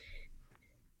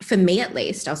for me at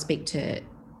least, I'll speak to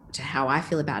how I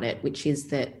feel about it, which is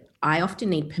that I often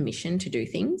need permission to do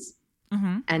things.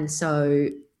 Mm-hmm. And so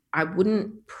I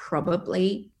wouldn't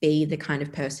probably be the kind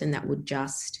of person that would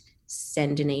just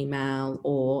send an email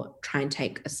or try and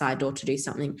take a side door to do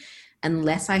something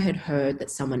unless I had heard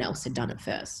that someone else had done it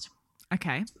first.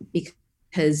 Okay.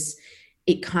 Because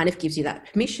it kind of gives you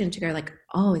that permission to go like,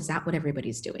 oh, is that what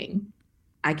everybody's doing?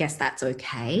 I guess that's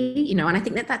okay, and I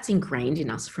think that that's ingrained in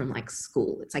us from like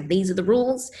school. It's like, these are the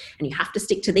rules and you have to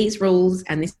stick to these rules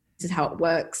and this is how it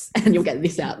works and you'll get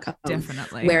this outcome.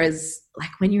 Definitely. Whereas like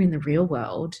when you're in the real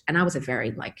world, and I was a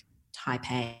very like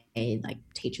type A, like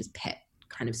teacher's pet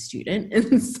kind of student.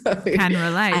 And so can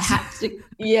relate. I had to,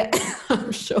 yeah,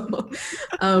 I'm sure.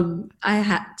 I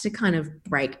had to kind of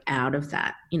break out of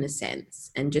that in a sense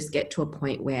and just get to a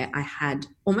point where I had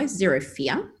almost zero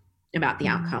fear about the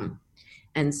outcome.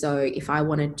 And so if I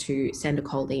wanted to send a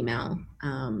cold email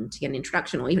to get an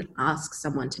introduction or even ask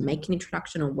someone to make an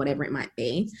introduction or whatever it might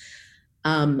be,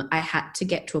 I had to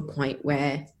get to a point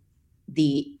where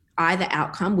the either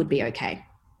outcome would be okay.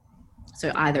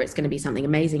 So either it's going to be something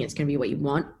amazing, it's going to be what you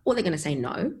want, or they're going to say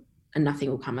no and nothing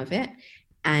will come of it.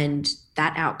 And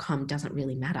that outcome doesn't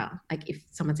really matter. Like if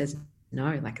someone says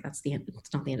no, like that's the end,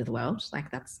 it's not the end of the world. Like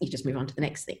you just move on to the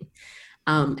next thing.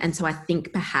 And so I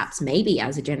think perhaps maybe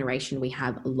as a generation, we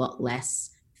have a lot less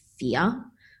fear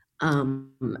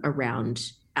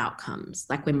around outcomes.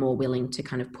 Like we're more willing to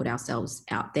kind of put ourselves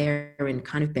out there and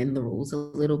kind of bend the rules a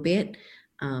little bit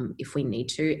if we need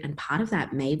to. And part of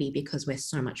that may be because we're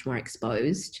so much more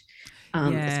exposed,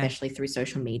 especially through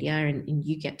social media, and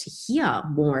you get to hear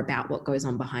more about what goes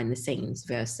on behind the scenes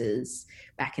versus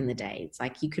back in the day. It's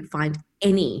like you could find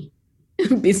any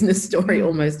business story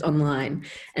almost online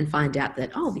and find out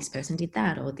that, oh, this person did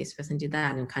that or this person did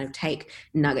that, and kind of take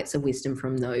nuggets of wisdom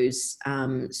from those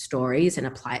stories and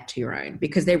apply it to your own,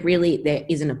 because there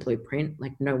isn't a blueprint.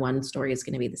 Like no one story is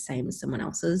going to be the same as someone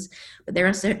else's, but there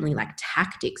are certainly like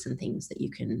tactics and things that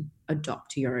you can adopt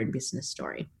to your own business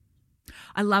story.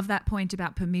 I love that point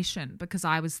about permission, because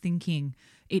I was thinking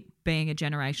it being a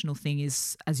generational thing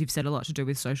is, as you've said, a lot to do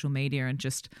with social media and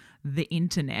just the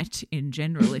internet in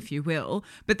general, if you will.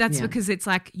 But that's because it's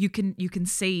like you can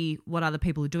see what other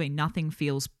people are doing. Nothing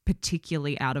feels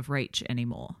particularly out of reach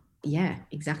anymore. Yeah,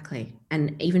 exactly.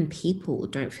 And even people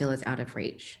don't feel as out of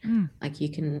reach. Like you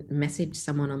can message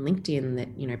someone on LinkedIn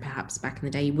that, perhaps back in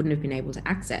the day you wouldn't have been able to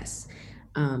access.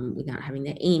 without having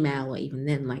their email, or even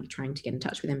then like trying to get in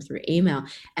touch with them through email.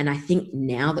 And I think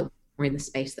now that we're in the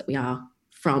space that we are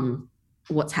from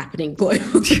what's happening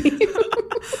globally.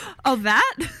 Oh,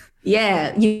 that?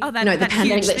 Yeah. The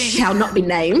pandemic that shall not be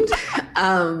named.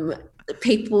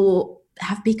 People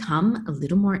have become a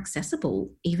little more accessible,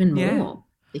 even more.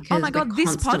 Because oh my God,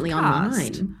 this podcast.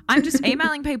 Online. I'm just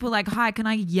emailing people like, hi, can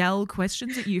I yell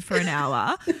questions at you for an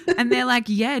hour? And they're like,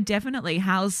 yeah, definitely.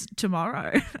 How's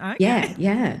tomorrow? Okay.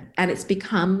 Yeah. And it's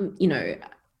become,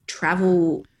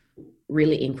 travel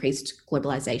really increased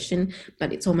globalization,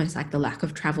 but it's almost like the lack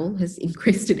of travel has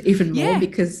increased it even more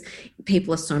because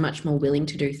people are so much more willing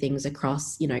to do things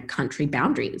across, country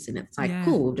boundaries. And it's like,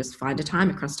 cool, we'll just find a time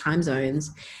across time zones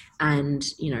and,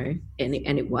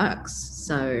 and it works.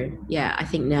 So yeah, I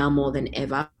think now more than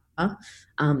ever,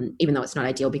 even though it's not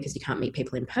ideal because you can't meet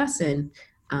people in person,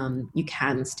 you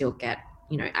can still get,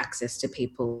 access to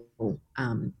people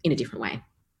in a different way.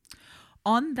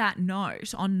 On that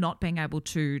note, on not being able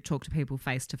to talk to people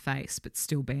face to face, but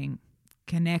still being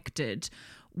connected,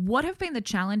 what have been the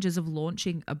challenges of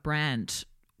launching a brand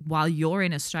while you're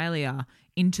in Australia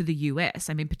into the US?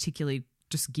 I mean, particularly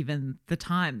just given the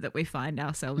time that we find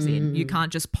ourselves in. You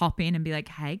can't just pop in and be like,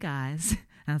 hey guys,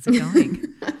 how's it going?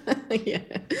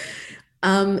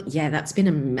 Yeah, that's been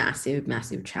a massive,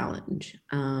 massive challenge.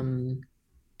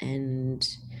 And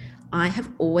I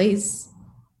have always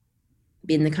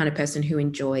been the kind of person who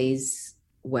enjoys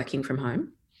working from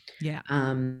home. Yeah.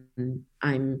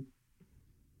 I'm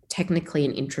technically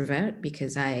an introvert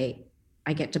because I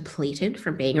get depleted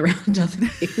from being around other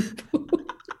people.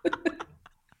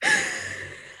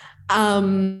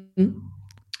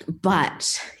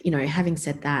 But, having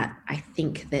said that, I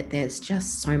think that there's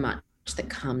just so much that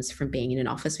comes from being in an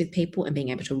office with people and being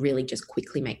able to really just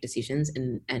quickly make decisions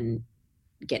and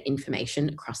get information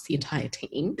across the entire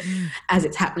team as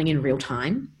it's happening in real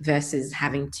time versus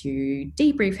having to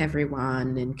debrief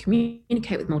everyone and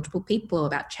communicate with multiple people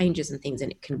about changes and things,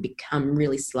 and it can become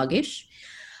really sluggish.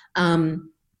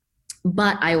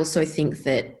 But I also think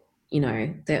that,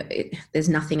 there's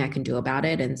nothing I can do about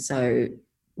it. And so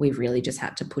we've really just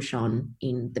had to push on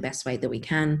in the best way that we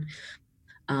can.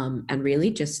 And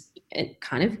really just, it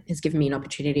kind of has given me an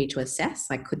opportunity to assess,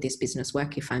 like, could this business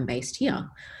work if I'm based here?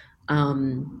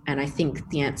 And I think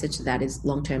the answer to that is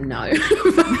long-term no.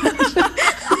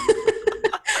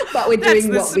 But we're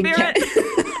doing what we can.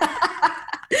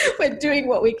 We're doing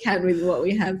what we can with what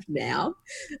we have now.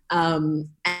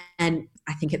 And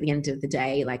I think at the end of the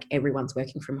day, like, everyone's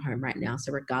working from home right now.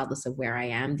 So regardless of where I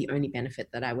am, the only benefit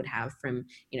that I would have from,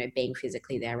 being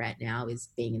physically there right now is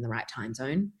being in the right time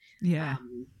zone. Yeah.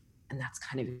 And that's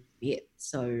kind of it.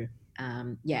 So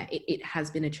it has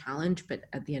been a challenge, but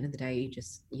at the end of the day,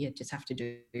 you just have to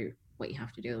do what you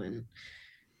have to do, and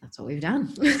that's what we've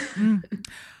done.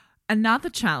 Another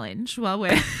challenge while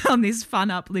we're on this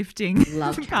fun, uplifting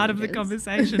part of the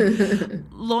conversation,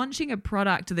 launching a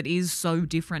product that is so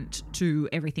different to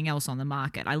everything else on the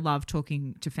market. I love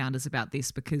talking to founders about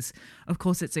this because, of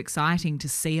course, it's exciting to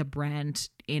see a brand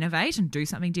innovate and do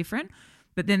something different.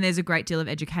 But then there's a great deal of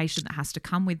education that has to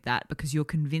come with that because you're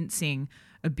convincing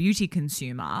a beauty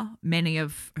consumer, many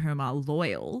of whom are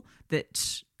loyal,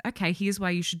 that, okay, here's why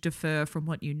you should defer from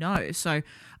what you know. So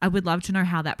I would love to know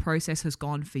how that process has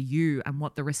gone for you and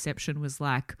what the reception was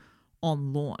like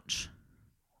on launch.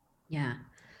 Yeah.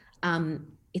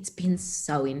 It's been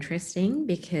so interesting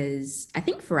because I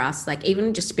think for us, like,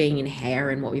 even just being in hair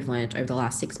and what we've learned over the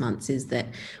last 6 months is that,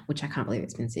 which I can't believe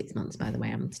it's been 6 months, by the way.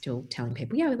 I'm still telling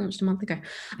people, yeah, we launched a month ago.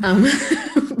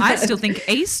 I still think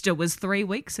Easter was 3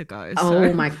 weeks ago. So.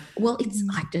 Oh my, well, it's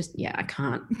like I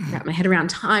can't wrap my head around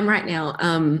time right now.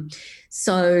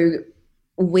 So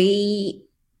we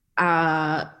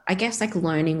are, I guess, like,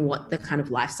 learning what the kind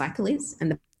of life cycle is and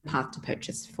the path to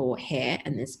purchase for hair,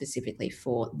 and then specifically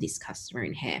for this customer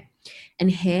in hair.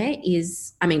 And hair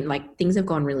is, I mean, like, things have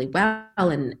gone really well,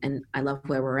 and I love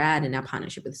where we're at, and our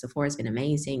partnership with Sephora has been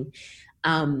amazing.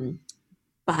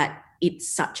 But it's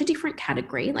such a different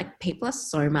category. Like, people are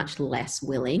so much less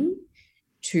willing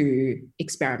to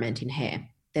experiment in hair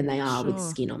than they are with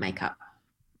skin or makeup.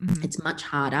 Mm-hmm. It's much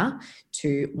harder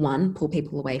to, one, pull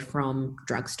people away from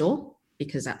drugstore,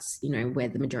 because that's, where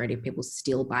the majority of people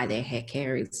still buy their hair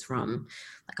care is from,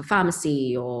 like a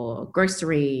pharmacy or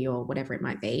grocery or whatever it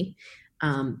might be,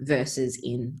 versus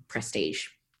in prestige,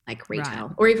 like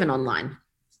retail or even online.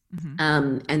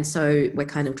 Mm-hmm. And so we're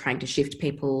kind of trying to shift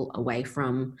people away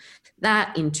from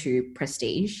that into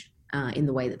prestige in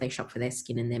the way that they shop for their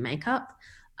skin and their makeup.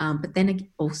 But then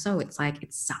also it's like,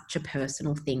 it's such a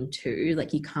personal thing too.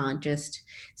 Like, you can't just,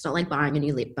 it's not like buying a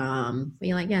new lip balm where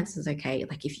you're like, yeah, this is okay.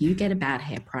 Like, if you get a bad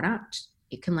hair product,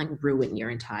 it can like ruin your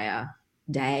entire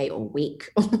day or week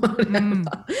or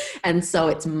whatever. And so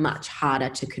it's much harder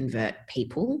to convert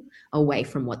people away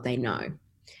from what they know.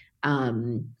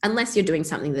 Unless you're doing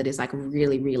something that is like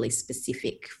really, really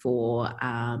specific for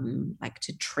like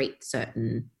to treat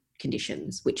certain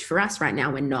conditions, which for us right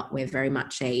now, we're very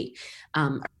much a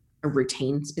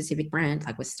routine specific brand.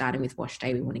 Like we're starting with Wash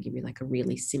Day. We want to give you like a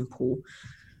really simple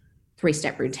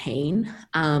 3-step routine.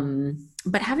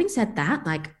 But having said that,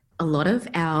 like a lot of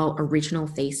our original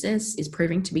thesis is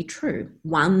proving to be true.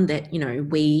 One, that, you know,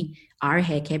 we are a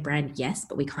hair care brand, yes,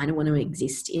 but we kind of want to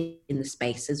exist in the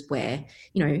spaces where,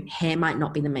 you know, hair might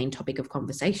not be the main topic of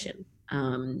conversation,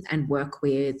 and work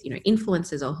with, you know,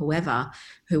 influencers or whoever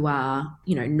who are,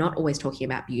 you know, not always talking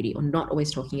about beauty or not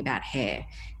always talking about hair.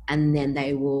 And then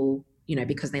they will, you know,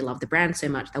 because they love the brand so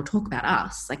much, they'll talk about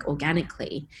us like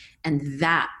organically. And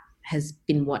that has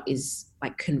been what is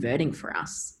like converting for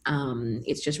us.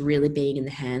 It's just really being in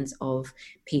the hands of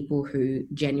people who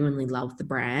genuinely love the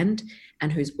brand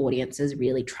and whose audiences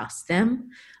really trust them.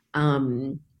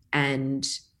 And,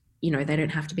 you know, they don't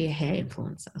have to be a hair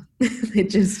influencer. They're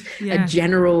just a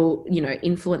general, you know,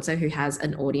 influencer who has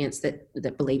an audience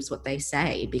that believes what they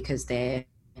say because they're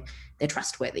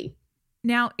trustworthy.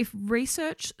 Now, if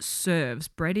research serves,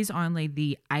 Bread is only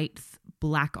the 8th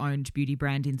Black-owned beauty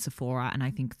brand in Sephora, and I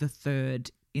think the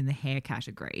 3rd in the hair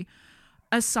category.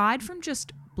 Aside from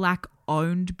just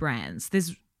Black-owned brands,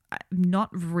 there's not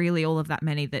really all of that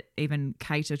many that even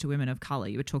cater to women of colour.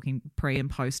 You were talking pre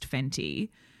and post Fenty.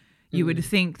 You would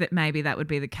think that maybe that would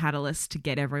be the catalyst to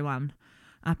get everyone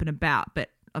up and about, but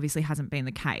obviously hasn't been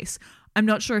the case. I'm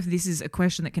not sure if this is a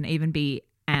question that can even be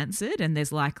answered, and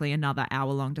there's likely another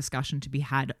hour-long discussion to be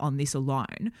had on this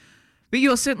alone. But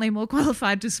you're certainly more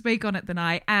qualified to speak on it than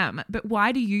I am. But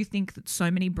why do you think that so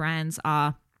many brands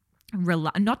are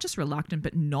not just reluctant,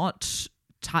 but not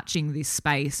touching this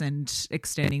space and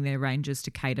extending their ranges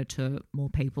to cater to more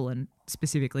people and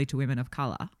specifically to women of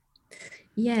colour?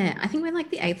 Yeah, I think we're like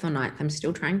the 8th or 9th. I'm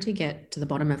still trying to get to the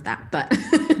bottom of that, but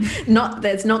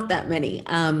there's not that many.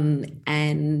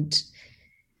 And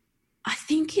I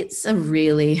think it's a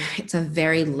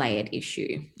very layered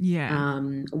issue. Yeah.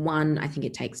 One, I think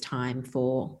it takes time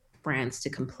for brands to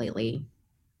completely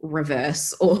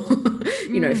reverse or,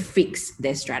 you know, fix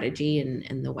their strategy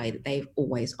and the way that they've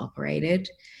always operated.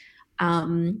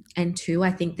 And 2,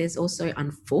 I think there's also,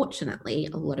 unfortunately,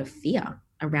 a lot of fear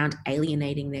around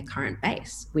alienating their current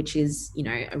base, which is, you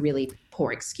know, a really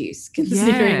poor excuse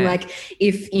considering like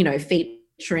if, you know,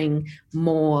 featuring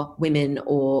more women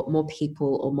or more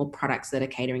people or more products that are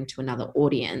catering to another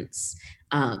audience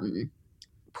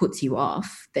puts you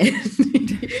off, then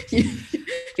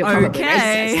you're probably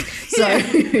racist. So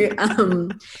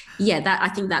I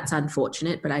think that's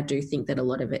unfortunate, but I do think that a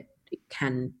lot of it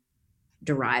can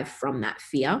derive from that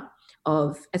fear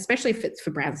of, especially if it's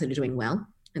for brands that are doing well.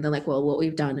 And they're like, well, what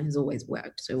we've done has always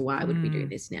worked, so why would we do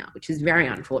this now? Which is very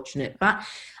unfortunate. But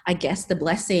I guess the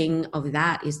blessing of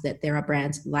that is that there are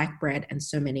brands like Bread and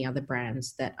so many other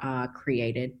brands that are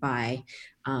created by,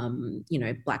 you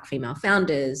know, Black female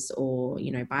founders or,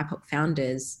 you know, BIPOC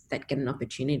founders that get an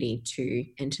opportunity to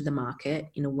enter the market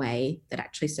in a way that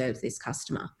actually serves this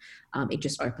customer. It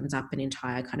just opens up an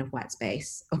entire kind of white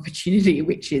space opportunity,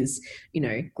 which is, you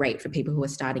know, great for people who are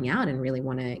starting out and really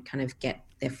want to kind of get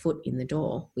their foot in the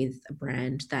door with a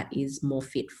brand that is more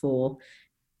fit for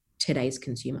today's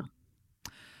consumer.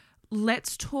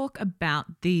 Let's talk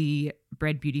about the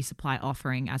Bread Beauty Supply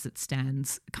offering as it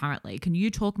stands currently. Can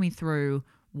you talk me through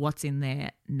what's in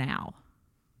there now?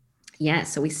 Yeah,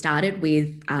 so we started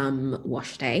with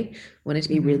Wash Day. Wanted to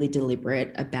be really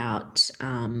deliberate about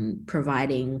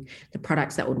providing the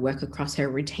products that would work across her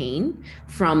routine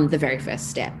from the very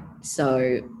first step.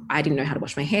 So I didn't know how to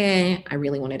wash my hair. I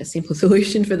really wanted a simple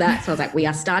solution for that. So I was like, we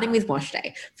are starting with Wash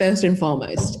Day first and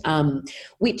foremost,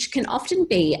 which can often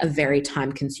be a very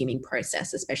time-consuming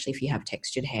process, especially if you have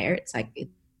textured hair.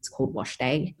 It's called Wash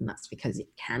Day, and that's because it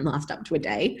can last up to a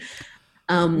day.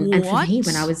 And for me,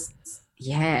 when I was...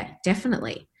 Yeah,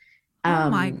 definitely.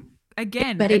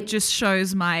 Again, it just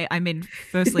shows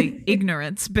firstly,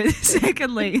 ignorance, but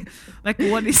secondly, like,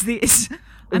 what is this?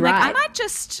 I'm like, I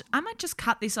might just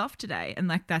cut this off today. And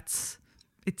like, it's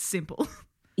simple.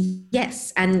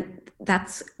 Yes. And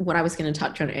that's what I was going to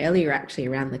touch on earlier, actually,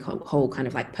 around the whole kind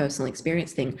of like personal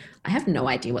experience thing. I have no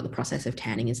idea what the process of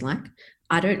tanning is like.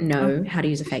 I don't know how to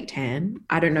use a fake tan.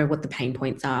 I don't know what the pain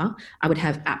points are. I would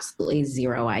have absolutely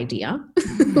zero idea,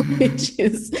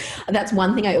 that's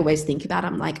one thing I always think about.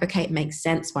 I'm like, okay, it makes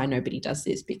sense why nobody does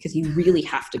this, because you really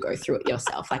have to go through it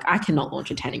yourself. Like, I cannot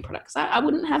launch a tanning product because I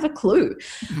wouldn't have a clue.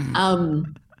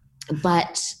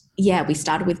 But yeah, we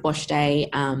started with wash day,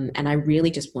 and I really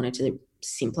just wanted to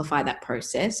simplify that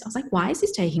process. I was like, why is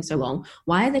this taking so long?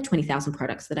 Why are there 20,000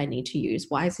 products that I need to use?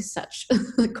 Why is this such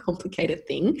a complicated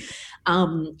thing?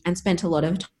 And spent a lot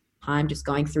of time just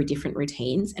going through different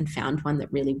routines and found one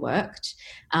that really worked,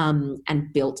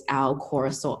 and built our core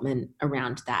assortment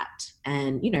around that.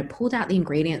 And, pulled out the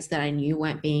ingredients that I knew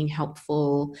weren't being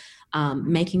helpful,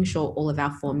 making sure all of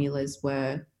our formulas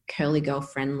were curly girl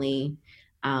friendly,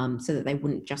 so that they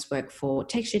wouldn't just work for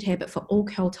textured hair, but for all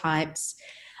curl types.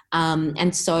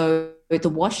 And so the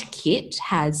wash kit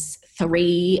has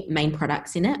 3 main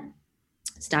products in it,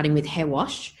 starting with hair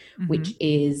wash, which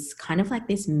is kind of like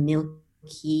this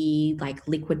milky, like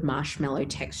liquid marshmallow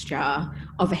texture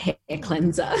of a hair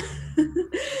cleanser.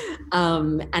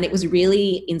 And it was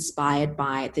really inspired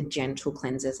by the gentle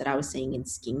cleansers that I was seeing in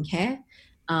skincare.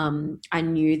 I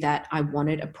knew that I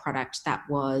wanted a product that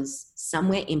was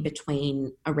somewhere in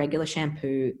between a regular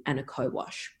shampoo and a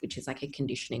co-wash, which is like a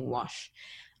conditioning wash.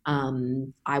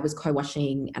 I was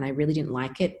co-washing and I really didn't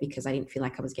like it because I didn't feel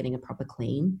like I was getting a proper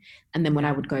clean. And then when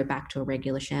I would go back to a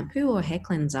regular shampoo or hair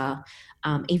cleanser,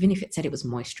 even if it said it was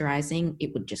moisturizing,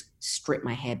 it would just strip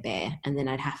my hair bare. And then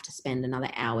I'd have to spend another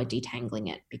hour detangling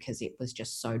it because it was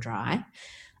just so dry.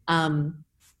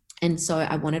 And so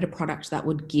I wanted a product that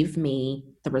would give me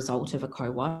the result of a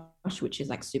co-wash, which is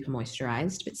like super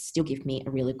moisturized, but still give me a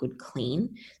really good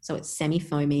clean. So it's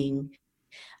semi-foaming,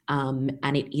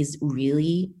 and it is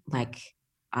really like,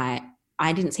 I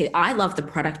didn't see it. I love the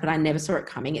product, but I never saw it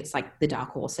coming. It's like the dark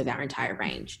horse of our entire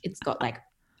range. It's got like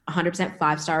 100%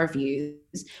 5-star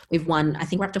reviews. We've won, I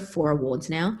think we're up to 4 awards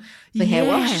now for hair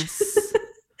wash.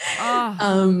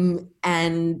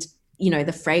 And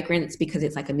the fragrance, because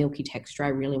it's like a milky texture, I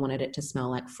really wanted it to smell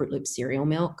like Fruit Loop cereal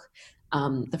milk.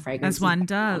 The fragrance, as one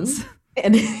does,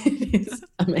 and it is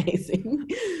amazing.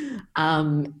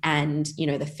 And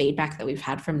the feedback that we've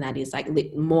had from that is like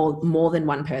more than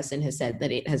one person has said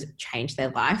that it has changed their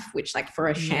life, which like for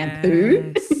a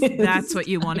shampoo, that's what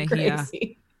you want to hear.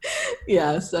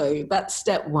 Yeah, so that's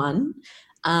step 1.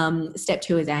 Step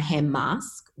 2 is our hair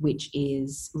mask, which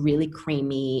is really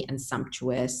creamy and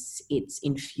sumptuous. It's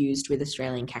infused with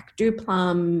Australian Kakadu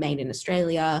plum, made in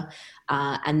Australia,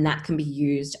 and that can be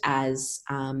used as,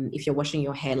 if you're washing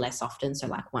your hair less often, so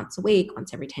like once a week,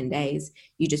 once every 10 days,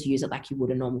 you just use it like you would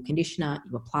a normal conditioner.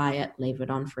 You apply it, leave it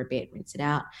on for a bit, rinse it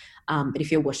out. But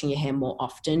if you're washing your hair more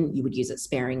often, you would use it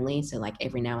sparingly, so like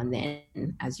every now and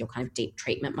then as your kind of deep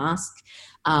treatment mask.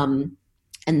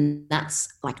 And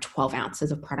that's like 12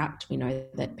 ounces of product. We know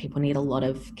that people need a lot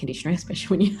of conditioner,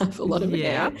 especially when you have a lot of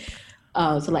hair.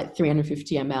 So like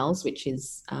 350 mLs, which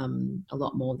is a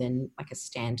lot more than like a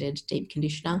standard deep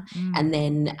conditioner. And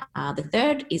then the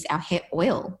third is our hair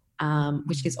oil,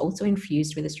 which is also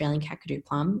infused with Australian Kakadu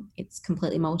plum. It's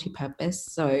completely multi-purpose.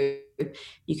 So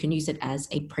you can use it as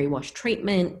a pre-wash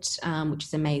treatment, which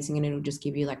is amazing, and it'll just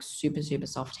give you like super, super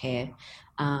soft hair.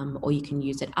 Or you can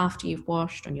use it after you've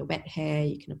washed on your wet hair.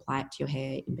 You can apply it to your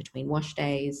hair in between wash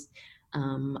days.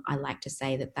 I like to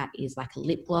say that is like a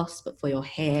lip gloss, but for your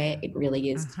hair, it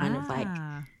really is kind of like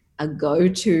a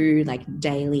go-to like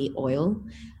daily oil.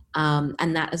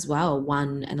 And that as well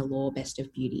won an Allure Best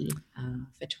of Beauty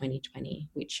for 2020,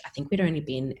 which I think we'd only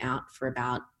been out for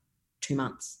about 2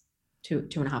 months, two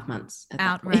and a half months.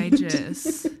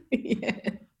 Outrageous. Yeah.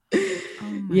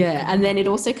 Yeah. And then it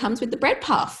also comes with the bread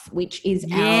puff, which is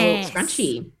our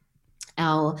scrunchie,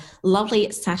 our lovely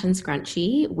satin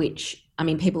scrunchie, which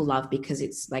people love because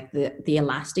it's like the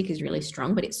elastic is really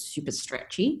strong, but it's super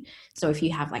stretchy. So if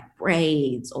you have like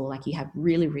braids or like you have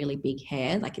really, really big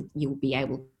hair, like you'll be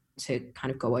able to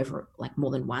kind of go over it like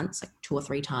more than once, like 2 or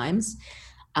 3 times.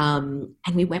 And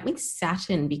we went with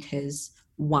satin because,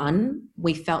 one,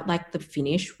 we felt like the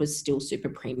finish was still super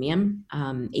premium,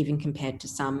 even compared to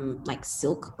some like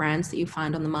silk brands that you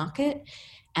find on the market.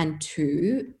 And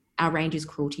 2, our range is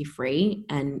cruelty-free,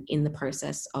 and in the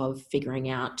process of figuring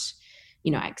out,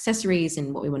 accessories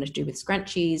and what we wanted to do with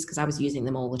scrunchies, because I was using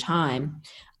them all the time,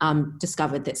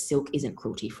 discovered that silk isn't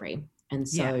cruelty-free. And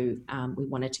so we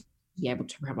wanted to be able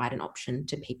to provide an option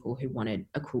to people who wanted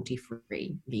a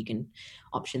cruelty-free vegan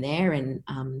option there. And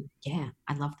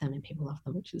I love them and people love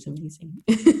them, which is amazing.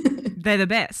 They're the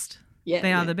best. Yeah,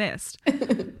 they are the best.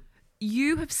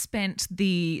 You have spent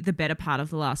the better part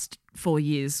of the last 4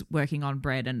 years working on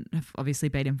bread and have obviously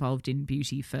been involved in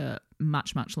beauty for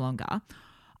much, much longer.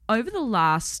 Over the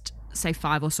last, say,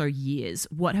 5 or so years,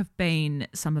 what have been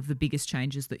some of the biggest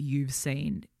changes that you've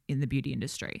seen in the beauty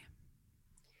industry?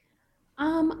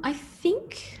 I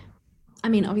think,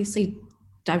 obviously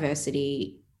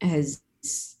diversity has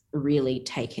really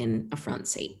taken a front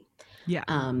seat.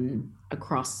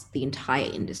 across the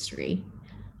entire industry.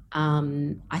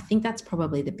 I think that's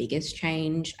probably the biggest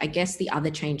change. I guess the other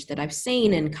change that I've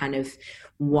seen and kind of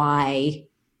why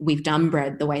we've done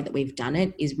bread the way that we've done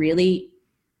it is really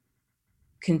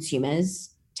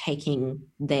consumers taking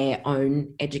their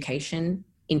own education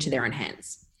into their own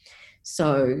hands.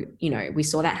 So, we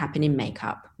saw that happen in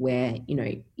makeup where,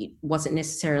 it wasn't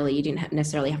necessarily, you didn't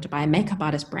necessarily have to buy a makeup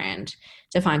artist brand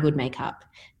to find good makeup.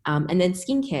 And then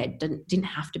skincare didn't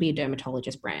have to be a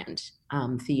dermatologist brand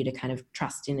for you to kind of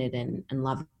trust in it and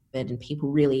love it, and people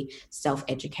really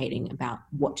self-educating about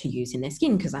what to use in their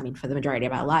skin. Because for the majority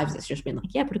of our lives, it's just been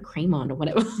like, yeah, put a cream on or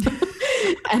whatever.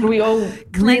 And we all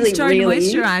cleanse, tone,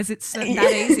 moisturize. It's that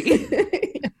easy.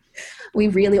 We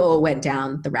really all went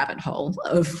down the rabbit hole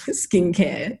of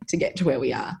skincare to get to where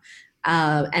we are.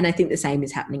 And I think the same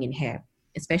is happening in hair,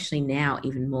 especially now,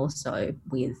 even more so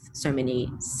with so many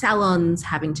salons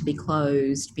having to be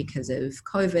closed because of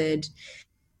COVID,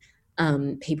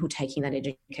 people taking that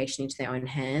education into their own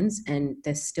hands. And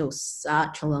there's still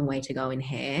such a long way to go in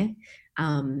hair.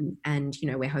 And,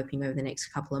 we're hoping over the next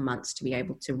couple of months to be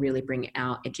able to really bring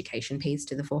our education piece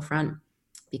to the forefront,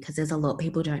 because there's a lot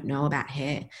people don't know about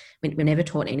hair. We're never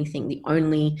taught anything. The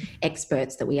only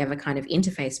experts that we ever kind of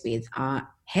interface with are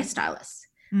hairstylists.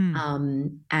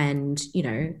 And,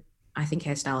 I think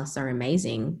hairstylists are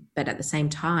amazing, but at the same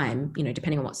time,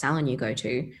 depending on what salon you go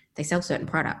to, they sell certain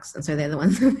products. And so they're the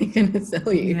ones that they're going to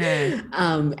sell you. Yeah.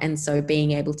 And so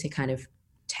being able to kind of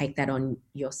take that on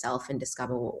yourself and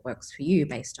discover what works for you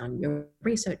based on your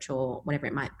research or whatever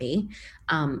it might be,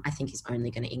 I think is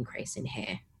only going to increase in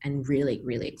hair and really,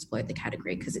 really explode the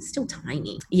category, because it's still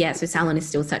tiny. Yeah, so salon is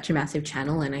still such a massive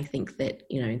channel. And I think that,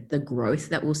 the growth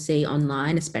that we'll see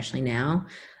online, especially now,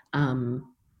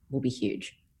 will be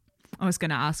huge. I was going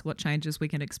to ask what changes we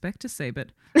can expect to see, but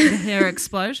the hair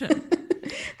explosion.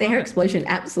 The hair explosion,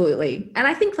 absolutely. And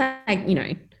I think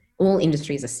all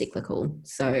industries are cyclical.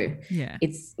 So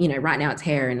it's, right now it's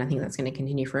hair, and I think that's going to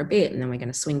continue for a bit. And then we're going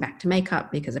to swing back to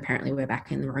makeup, because apparently we're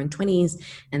back in the roaring 20s.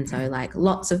 And so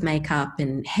lots of makeup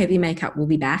and heavy makeup will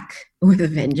be back with a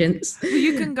vengeance. Well,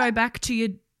 you can go back to your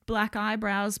black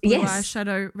eyebrows, blue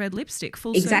eyeshadow, red lipstick,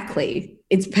 full Exactly. circle.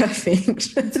 It's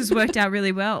perfect. This has worked out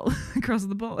really well across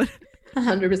the board.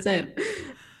 100%.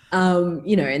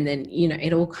 And then,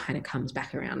 it all kind of comes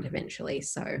back around eventually.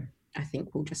 So I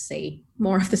think we'll just see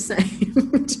more of the same,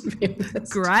 to be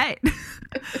honest. Great.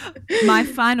 My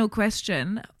final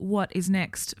question, what is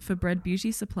next for Bread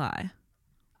Beauty Supply?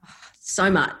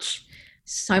 So much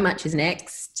is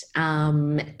next.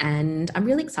 And I'm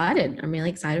really excited. I'm really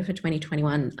excited for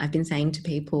 2021. I've been saying to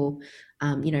people,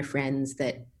 friends,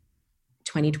 that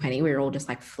 2020, we were all just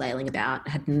flailing about,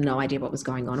 had no idea what was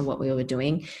going on or what we were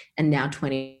doing. And now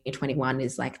 2021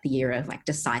 is the year of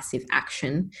decisive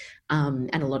action,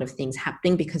 and a lot of things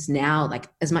happening, because now,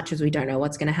 as much as we don't know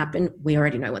what's going to happen, we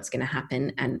already know what's going to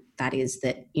happen. And that is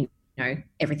that,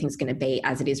 everything's going to be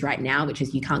as it is right now, which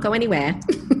is you can't go anywhere.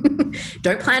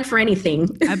 Don't plan for anything.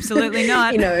 Absolutely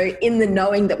not. In the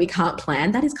knowing that we can't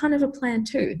plan, that is kind of a plan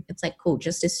too. It's cool.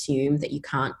 Just assume that you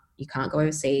can't go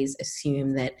overseas.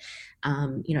 Assume that,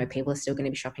 people are still going to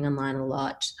be shopping online a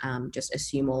lot. Just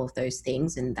assume all of those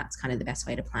things. And that's kind of the best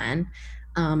way to plan.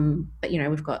 But,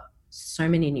 we've got so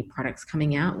many new products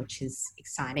coming out, which is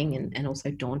exciting and also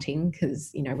daunting,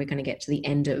 because, we're going to get to the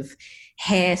end of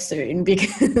hair soon,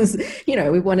 because,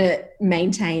 we want to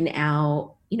maintain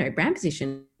our, brand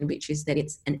position, which is that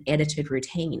it's an edited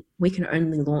routine. We can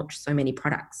only launch so many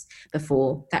products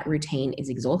before that routine is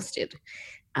exhausted.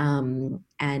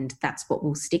 And that's what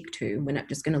we'll stick to. We're not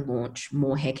just going to launch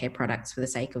more hair care products for the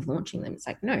sake of launching them. It's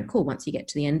no, cool. Once you get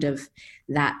to the end of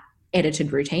that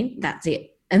edited routine, that's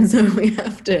it. And so we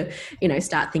have to,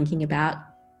 start thinking about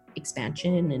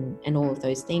expansion and all of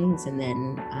those things. And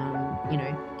then,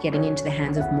 getting into the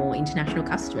hands of more international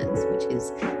customers, which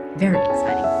is very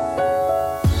exciting.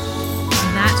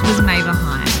 That was Maeva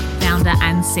Heim, founder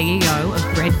and CEO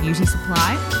of Bread Beauty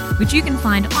Supply, which you can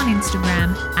find on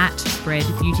Instagram at Bread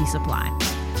Beauty Supply.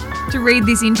 To read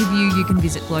this interview, you can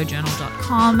visit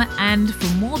glowjournal.com, and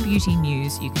for more beauty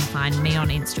news, you can find me on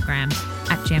Instagram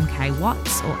at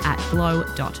gemkwatts or at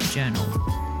glow.journal.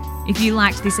 If you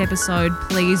liked this episode,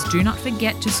 please do not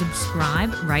forget to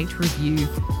subscribe, rate, review,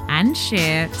 and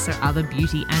share so other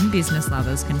beauty and business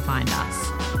lovers can find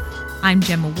us. I'm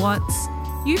Gemma Watts.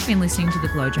 You've been listening to the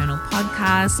Glow Journal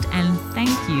podcast, and thank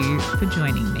you for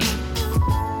joining me.